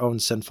to our own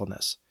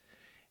sinfulness.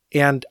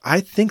 And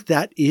I think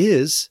that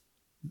is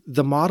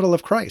the model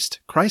of Christ.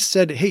 Christ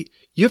said, hey,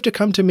 You have to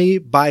come to me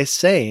by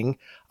saying,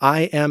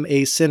 I am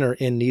a sinner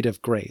in need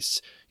of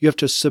grace. You have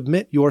to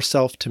submit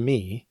yourself to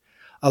me,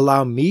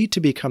 allow me to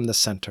become the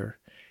center.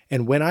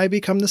 And when I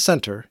become the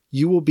center,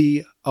 you will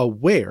be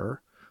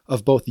aware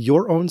of both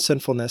your own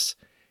sinfulness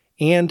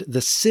and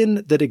the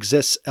sin that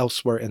exists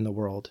elsewhere in the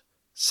world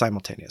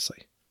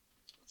simultaneously.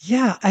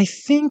 Yeah, I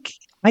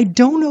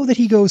don't know that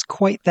he goes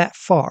quite that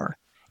far,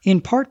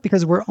 in part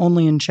because we're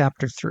only in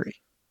chapter 3.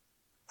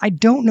 I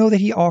don't know that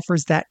he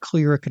offers that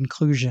clear a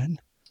conclusion.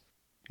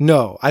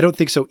 No, I don't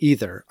think so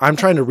either. I'm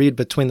trying to read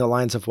between the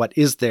lines of what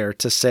is there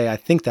to say I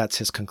think that's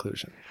his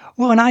conclusion.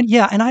 Well, and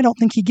I don't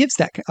think he gives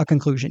that a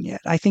conclusion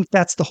yet. I think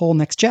that's the whole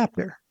next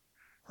chapter,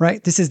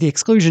 right? This is the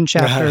exclusion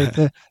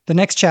chapter. The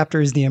next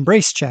chapter is the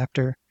embrace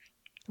chapter.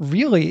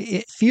 Really,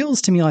 it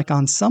feels to me like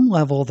on some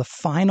level, the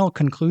final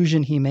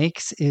conclusion he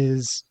makes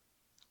is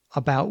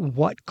about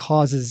what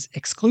causes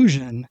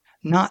exclusion,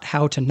 not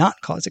how to not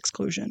cause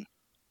exclusion.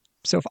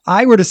 So if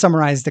I were to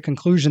summarize the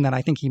conclusion that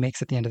I think he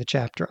makes at the end of the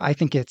chapter, I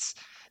think it's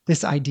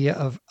this idea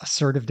of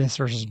assertiveness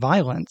versus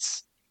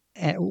violence,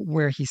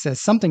 where he says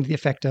something to the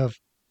effect of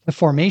the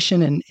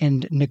formation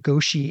and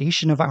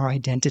negotiation of our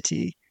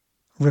identity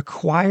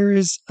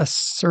requires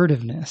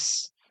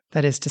assertiveness.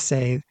 That is to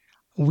say,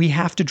 we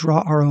have to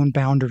draw our own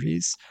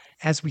boundaries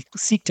as we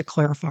seek to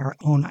clarify our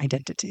own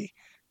identity.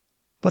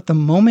 But the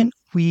moment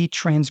we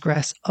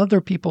transgress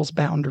other people's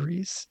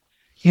boundaries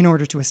in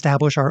order to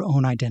establish our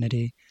own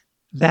identity,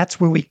 that's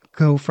where we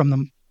go from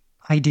the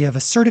idea of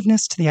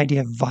assertiveness to the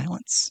idea of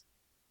violence.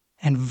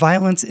 And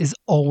violence is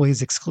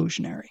always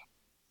exclusionary.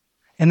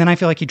 And then I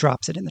feel like he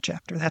drops it in the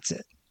chapter. That's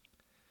it.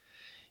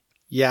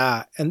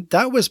 Yeah, and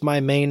that was my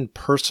main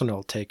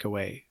personal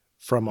takeaway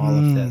from all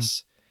of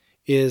this,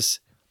 is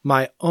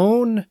my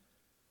own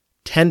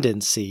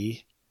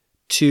tendency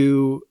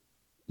to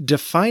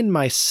define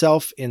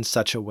myself in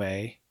such a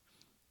way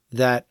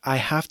that I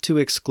have to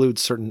exclude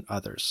certain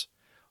others,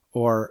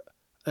 or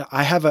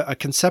I have a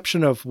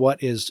conception of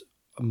what is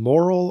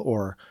moral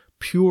or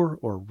pure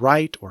or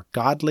right or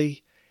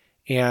godly.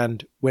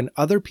 And when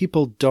other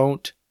people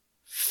don't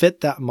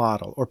fit that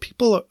model, or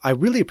people, I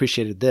really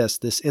appreciated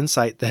this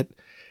insight that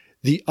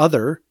the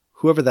other,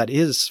 whoever that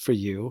is for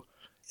you,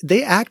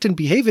 they act and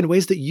behave in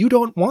ways that you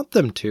don't want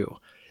them to.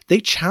 They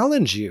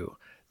challenge you.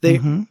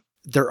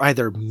 They're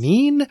either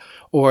mean,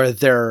 or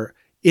they're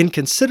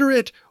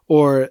inconsiderate,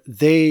 or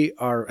they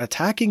are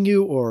attacking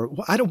you, or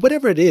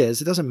whatever it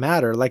is, it doesn't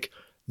matter. Like,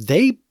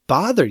 they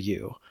bother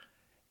you,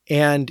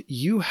 and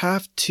you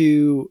have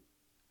to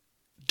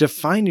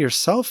define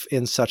yourself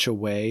in such a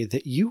way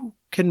that you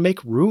can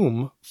make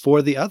room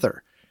for the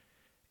other.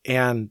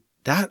 And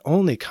that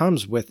only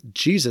comes with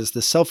Jesus,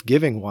 the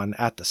self-giving one,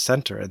 at the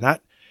center. And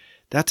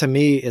that to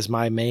me is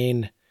my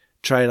main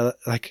try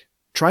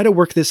to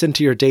work this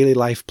into your daily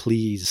life,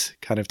 please,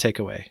 kind of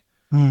takeaway.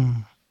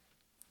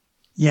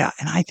 Yeah,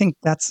 and I think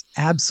that's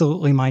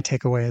absolutely my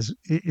takeaway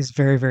is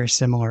very, very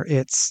similar.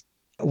 It's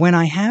when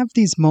I have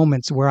these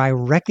moments where I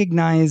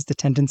recognize the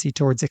tendency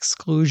towards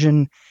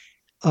exclusion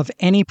of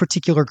any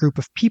particular group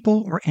of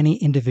people or any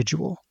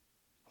individual,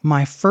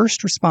 my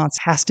first response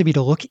has to be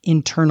to look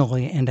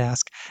internally and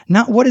ask,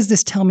 not what does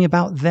this tell me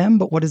about them,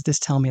 but what does this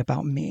tell me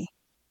about me?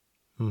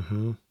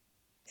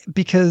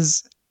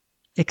 Because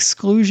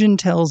exclusion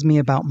tells me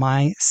about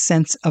my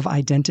sense of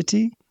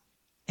identity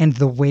and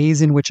the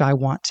ways in which I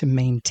want to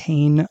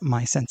maintain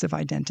my sense of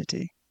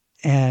identity.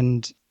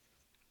 And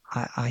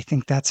I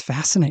think that's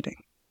fascinating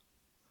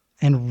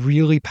and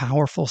really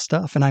powerful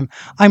stuff. And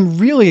I'm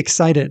really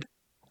excited,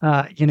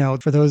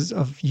 for those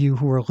of you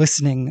who are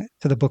listening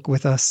to the book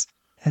with us.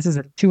 This is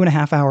a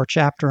 2.5-hour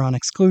chapter on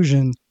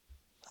exclusion.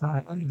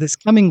 This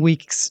coming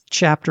week's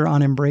chapter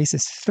on embrace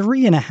is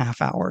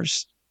 3.5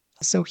 hours.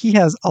 So he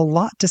has a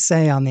lot to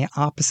say on the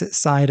opposite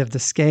side of the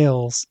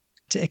scales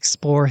to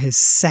explore his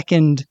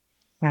second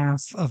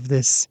half of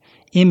this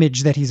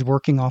image that he's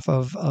working off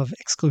of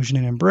exclusion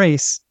and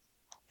embrace.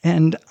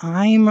 And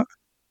I'm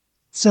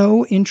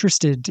so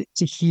interested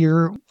to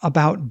hear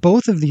about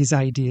both of these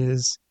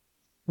ideas,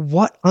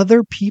 what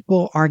other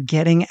people are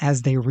getting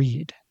as they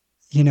read.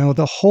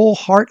 The whole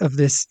heart of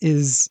this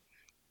is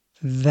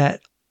that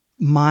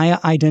my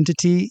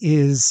identity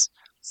is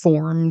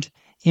formed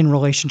in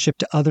relationship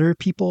to other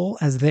people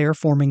as they're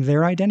forming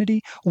their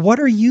identity. What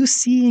are you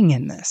seeing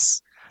in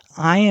this?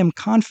 I am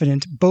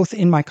confident, both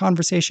in my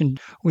conversation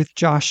with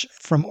Josh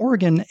from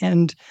Oregon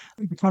and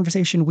the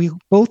conversation we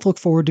both look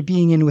forward to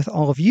being in with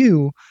all of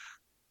you,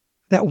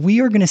 that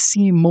we are going to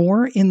see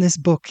more in this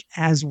book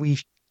as we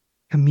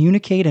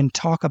communicate and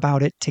talk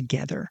about it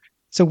together.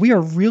 So we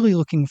are really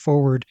looking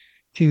forward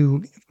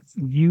to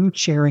you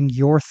sharing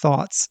your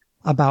thoughts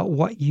about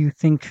what you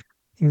think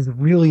is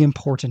really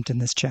important in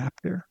this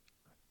chapter.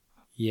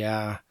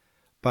 Yeah,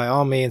 by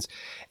all means.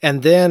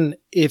 And then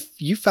if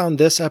you found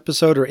this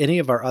episode or any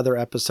of our other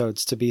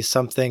episodes to be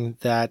something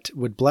that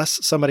would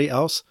bless somebody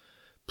else,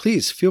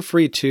 please feel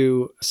free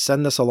to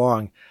send this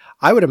along.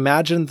 I would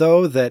imagine,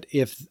 though, that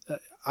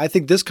I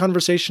think this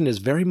conversation is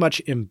very much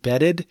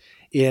embedded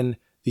in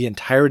the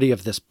entirety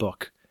of this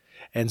book.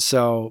 And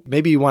so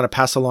maybe you want to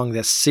pass along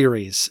this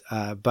series.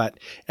 But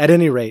at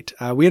any rate,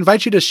 we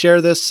invite you to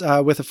share this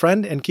with a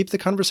friend and keep the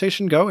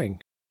conversation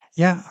going.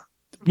 Yeah.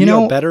 We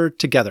are better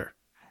together.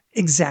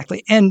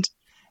 Exactly. And,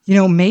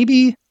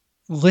 maybe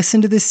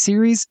listen to this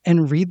series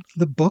and read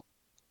the book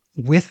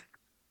with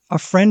a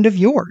friend of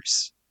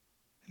yours.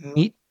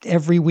 Meet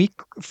every week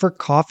for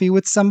coffee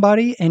with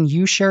somebody and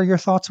you share your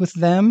thoughts with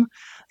them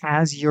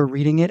as you're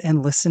reading it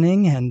and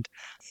listening. And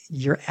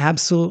you're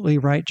absolutely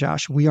right,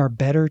 Josh. We are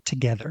better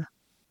together.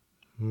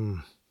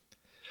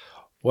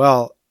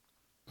 Well,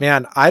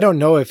 man, I don't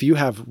know if you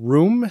have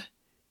room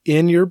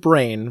in your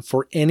brain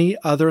for any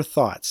other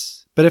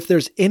thoughts, but if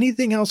there's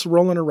anything else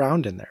rolling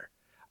around in there,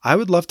 I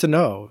would love to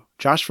know.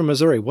 Josh from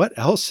Missouri, what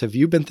else have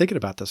you been thinking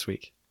about this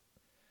week?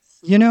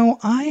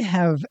 I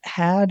have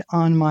had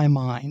on my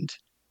mind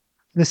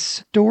the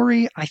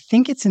story, I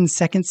think it's in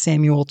 2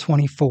 Samuel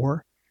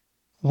 24,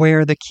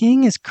 where the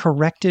king is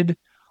corrected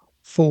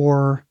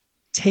for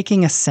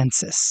taking a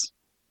census.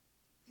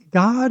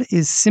 God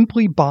is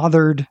simply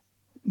bothered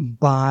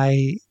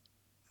by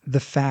the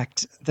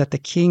fact that the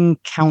king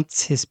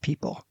counts his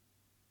people.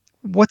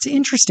 What's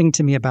interesting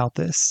to me about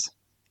this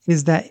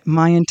is that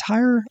my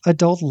entire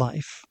adult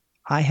life,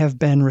 I have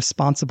been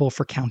responsible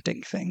for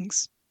counting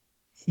things.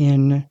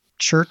 In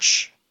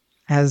church,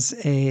 as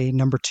a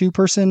number 2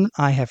 person,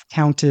 I have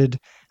counted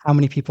how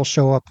many people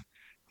show up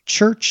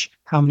church,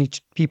 how many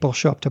people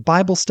show up to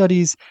Bible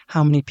studies,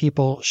 how many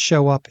people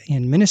show up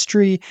in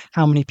ministry,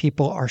 how many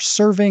people are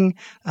serving,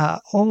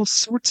 all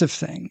sorts of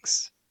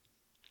things.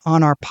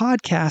 On our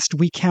podcast,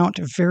 we count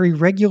very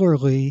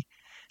regularly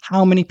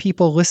how many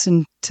people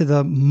listen to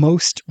the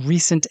most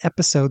recent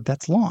episode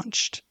that's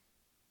launched.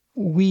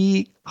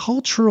 We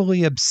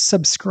culturally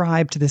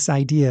subscribe to this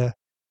idea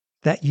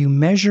that you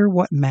measure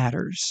what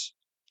matters.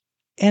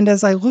 And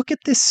as I look at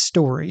this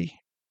story,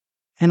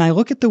 and I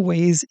look at the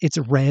ways it's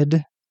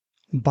read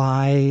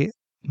by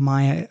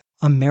my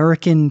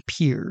American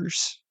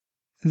peers,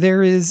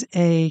 there is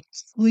a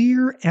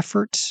clear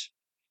effort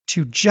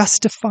to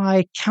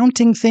justify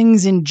counting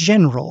things in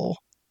general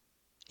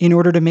in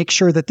order to make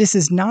sure that this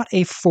is not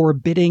a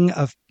forbidding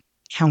of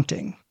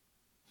counting.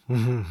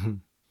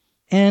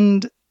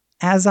 And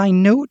as I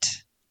note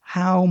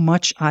how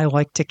much I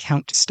like to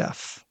count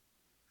stuff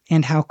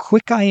and how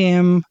quick I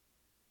am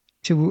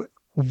to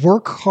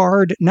work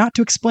hard, not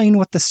to explain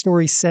what the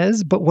story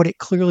says, but what it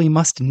clearly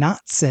must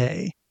not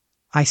say,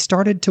 I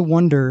started to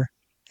wonder,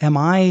 am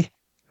I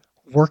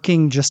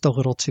working just a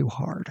little too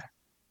hard?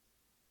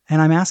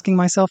 And I'm asking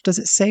myself, does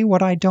it say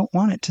what I don't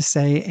want it to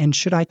say? And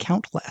should I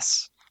count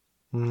less?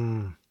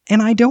 And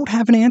I don't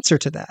have an answer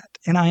to that.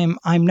 And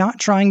I'm not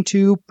trying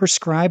to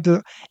prescribe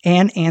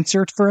an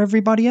answer for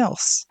everybody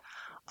else.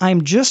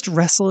 I'm just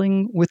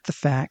wrestling with the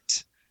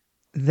fact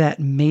that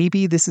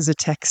maybe this is a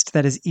text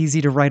that is easy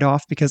to write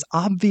off because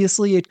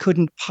obviously it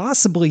couldn't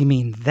possibly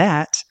mean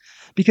that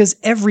because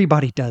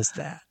everybody does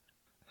that.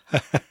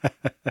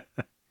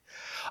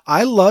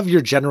 I love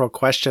your general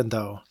question,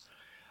 though.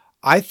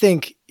 I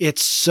think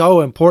it's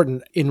so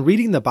important in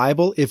reading the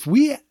Bible. If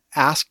we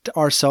asked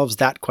ourselves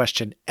that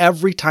question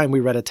every time we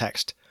read a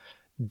text,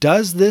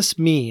 does this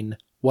mean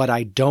what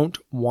I don't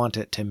want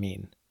it to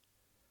mean?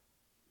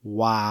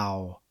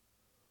 Wow.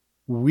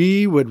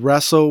 We would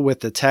wrestle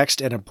with the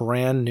text in a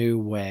brand new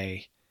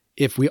way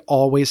if we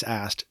always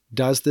asked,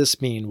 does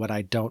this mean what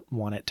I don't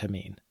want it to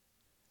mean?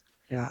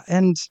 Yeah.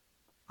 And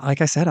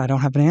like I said, I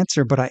don't have an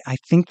answer, but I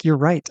think you're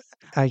right.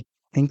 I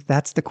think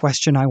that's the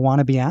question I want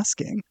to be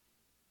asking.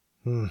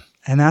 And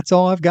that's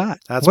all I've got.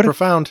 That's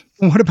profound.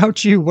 What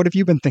about you? What have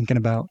you been thinking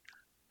about?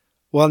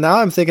 Well, now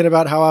I'm thinking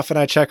about how often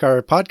I check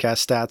our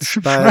podcast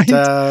stats. But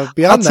right?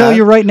 beyond I'll tell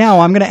you right now,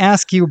 I'm going to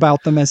ask you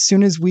about them as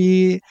soon as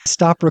we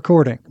stop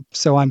recording.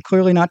 So I'm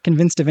clearly not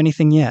convinced of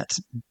anything yet,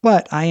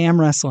 but I am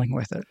wrestling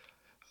with it.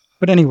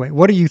 But anyway,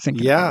 what are you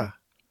thinking? Yeah.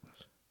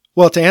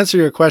 Well, to answer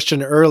your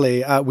question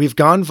early, we've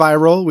gone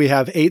viral. We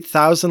have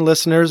 8,000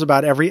 listeners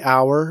about every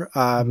hour.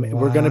 Wow.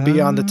 We're going to be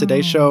on the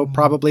Today Show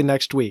probably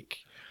next week.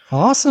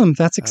 Awesome.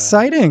 That's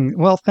exciting.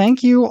 Well,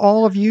 thank you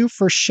all of you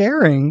for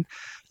sharing.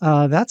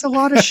 That's a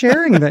lot of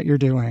sharing that you're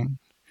doing.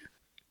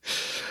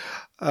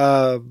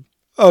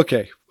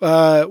 Okay.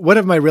 What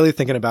am I really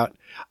thinking about?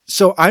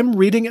 So I'm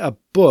reading a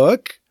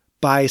book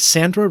by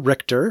Sandra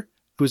Richter,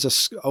 who's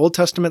an Old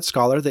Testament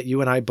scholar that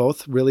you and I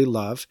both really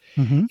love.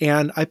 Mm-hmm.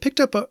 And I picked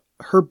up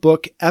her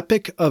book,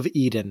 Epic of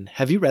Eden.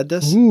 Have you read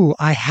this? Ooh,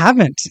 I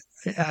haven't.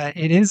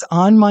 It is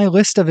on my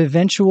list of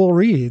eventual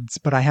reads,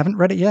 but I haven't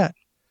read it yet.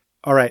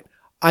 All right.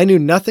 I knew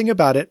nothing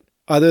about it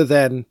other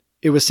than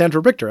it was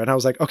Sandra Richter. And I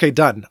was like, okay,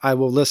 done. I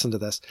will listen to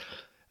this.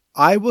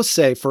 I will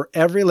say for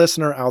every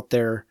listener out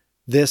there,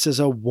 this is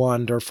a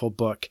wonderful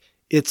book.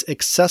 It's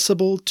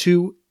accessible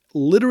to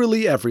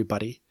literally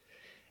everybody.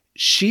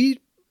 She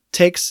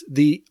takes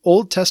the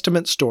Old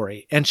Testament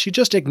story and she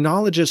just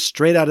acknowledges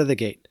straight out of the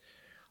gate.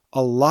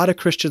 A lot of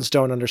Christians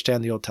don't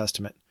understand the Old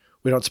Testament.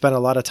 We don't spend a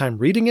lot of time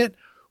reading it.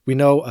 We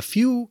know a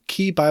few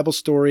key Bible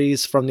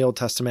stories from the Old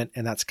Testament,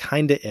 and that's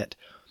kind of it.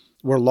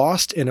 We're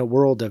lost in a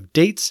world of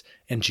dates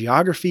and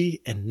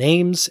geography and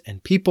names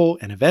and people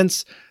and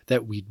events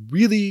that we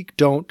really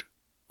don't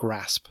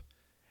grasp.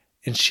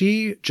 And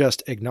she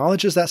just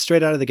acknowledges that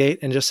straight out of the gate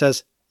and just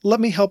says, let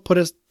me help put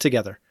us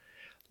together.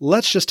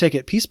 Let's just take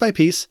it piece by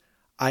piece.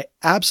 I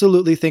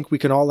absolutely think we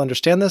can all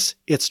understand this.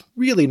 It's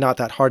really not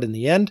that hard in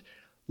the end.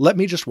 Let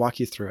me just walk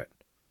you through it.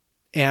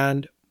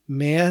 And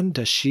man,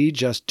 does she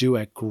just do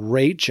a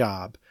great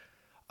job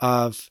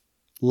of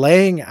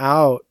laying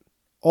out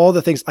all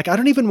the things. Like, I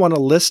don't even want to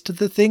list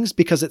the things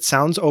because it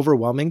sounds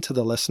overwhelming to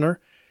the listener.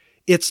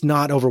 It's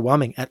not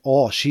overwhelming at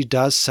all. She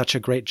does such a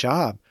great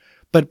job.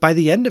 But by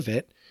the end of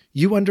it,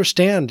 you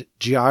understand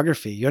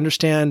geography, you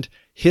understand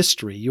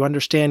history, you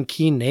understand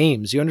key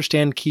names, you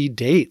understand key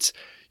dates,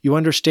 you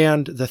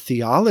understand the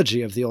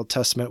theology of the Old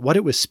Testament, what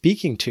it was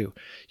speaking to.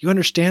 You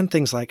understand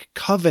things like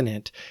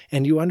covenant,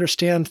 and you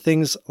understand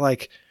things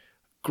like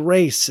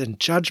grace and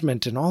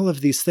judgment and all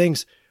of these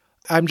things.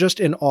 I'm just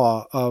in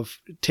awe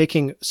of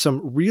taking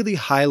some really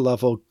high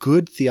level,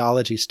 good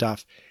theology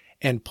stuff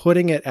and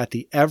putting it at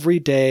the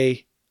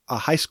everyday. A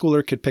high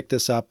schooler could pick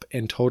this up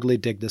and totally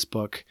dig this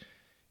book.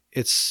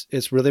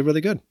 It's really, really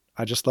good.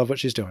 I just love what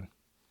she's doing.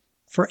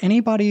 For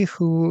anybody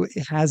who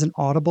has an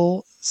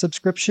Audible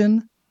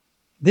subscription,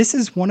 this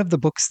is one of the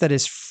books that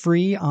is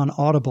free on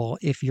Audible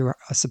if you're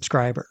a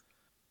subscriber.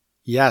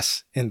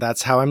 Yes, and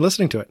that's how I'm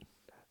listening to it.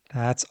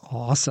 That's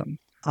awesome.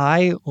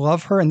 I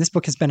love her, and this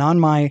book has been on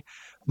my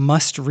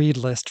must-read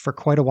list for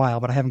quite a while,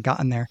 but I haven't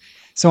gotten there.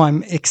 So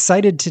I'm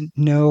excited to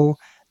know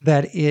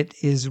that it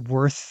is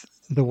worth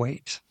the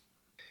wait.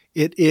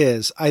 It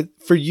is.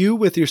 For you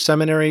with your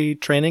seminary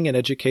training and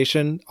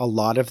education, a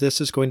lot of this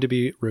is going to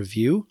be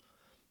review.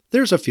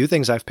 There's a few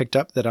things I've picked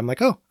up that I'm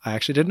like, oh, I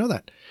actually didn't know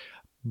that.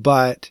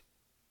 But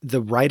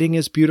the writing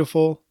is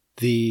beautiful.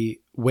 The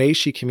way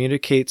she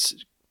communicates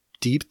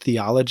deep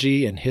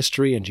theology and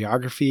history and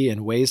geography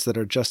in ways that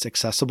are just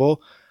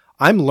accessible.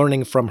 I'm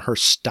learning from her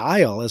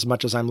style as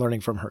much as I'm learning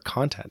from her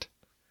content.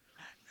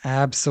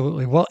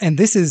 Absolutely. Well, and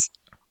this is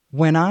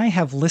when I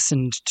have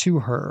listened to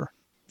her.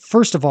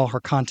 First of all,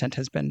 her content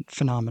has been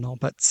phenomenal.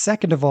 But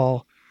second of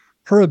all,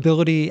 her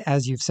ability,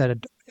 as you've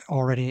said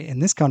already in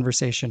this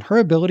conversation, her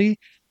ability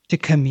to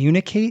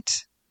communicate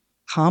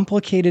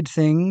complicated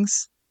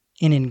things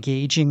in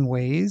engaging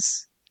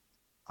ways.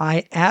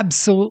 I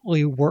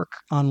absolutely work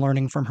on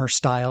learning from her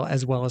style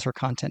as well as her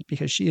content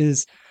because she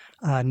is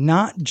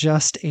not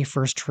just a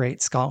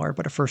first-rate scholar,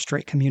 but a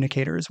first-rate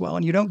communicator as well.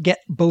 And you don't get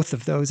both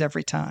of those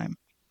every time.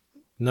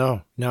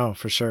 No,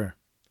 for sure.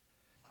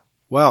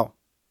 Well,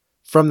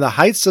 from the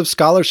heights of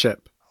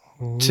scholarship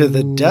to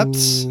the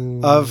depths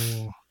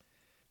of,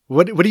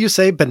 what do you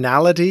say?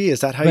 Banality? Is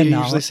that how you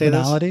usually say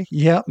banality? This?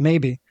 Yeah,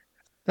 maybe.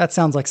 That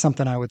sounds like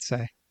something I would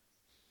say.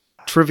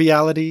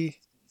 Triviality,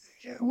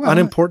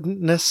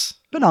 unimportantness.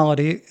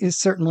 Banality is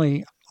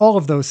certainly all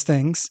of those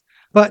things.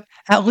 But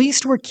at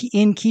least we're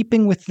in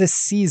keeping with this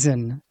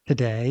season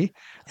today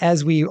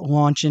as we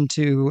launch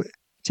into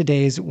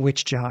today's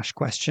Which Josh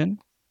question.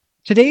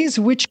 Today's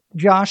Which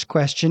Josh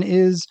question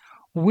is,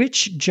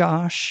 which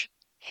Josh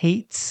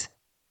hates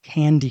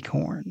candy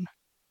corn?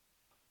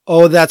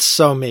 Oh, that's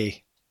so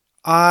me.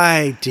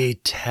 I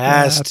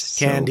detest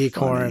candy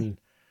corn.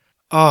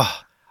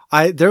 Oh,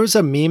 there was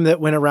a meme that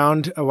went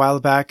around a while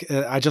back.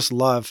 I just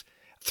love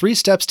 3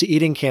 steps to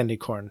eating candy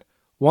corn.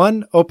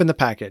 1, open the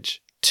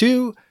package.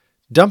 2,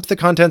 dump the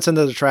contents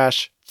into the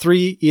trash.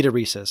 3, eat a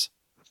Reese's.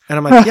 And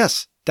I'm like,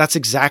 yes, that's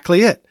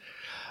exactly it.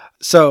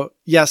 So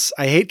yes,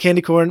 I hate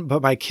candy corn,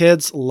 but my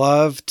kids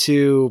love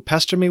to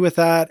pester me with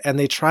that. And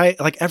they try,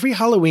 like every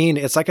Halloween,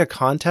 it's like a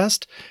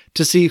contest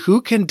to see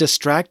who can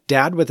distract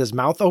dad with his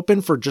mouth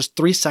open for just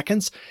 3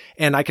 seconds.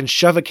 And I can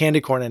shove a candy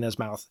corn in his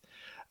mouth.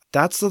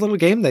 That's the little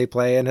game they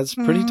play. And it's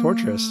pretty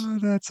torturous.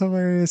 That's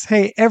hilarious.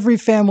 Hey, every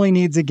family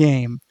needs a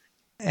game.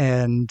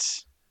 And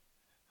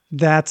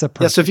that's a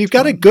perfect Yes, so if you've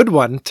got a good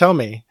one, tell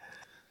me.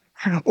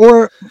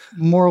 Or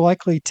more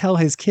likely tell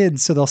his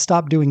kids so they'll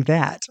stop doing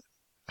that.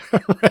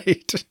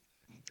 Right.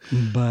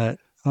 But,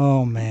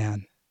 oh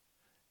man.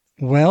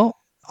 Well,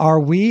 are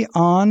we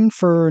on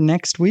for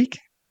next week?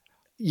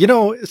 You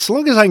know, as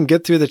long as I can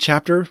get through the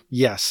chapter,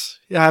 yes.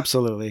 Yeah,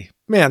 absolutely.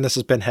 Man, this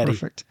has been heady.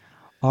 Perfect.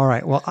 All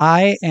right. Well,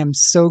 I am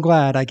so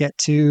glad I get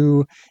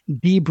to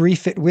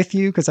debrief it with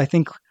you because I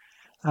think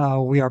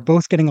we are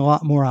both getting a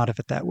lot more out of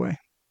it that way.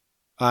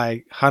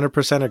 I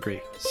 100%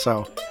 agree.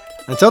 So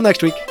until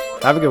next week,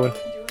 have a good one.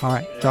 All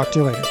right. Talk to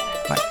you later.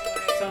 Bye.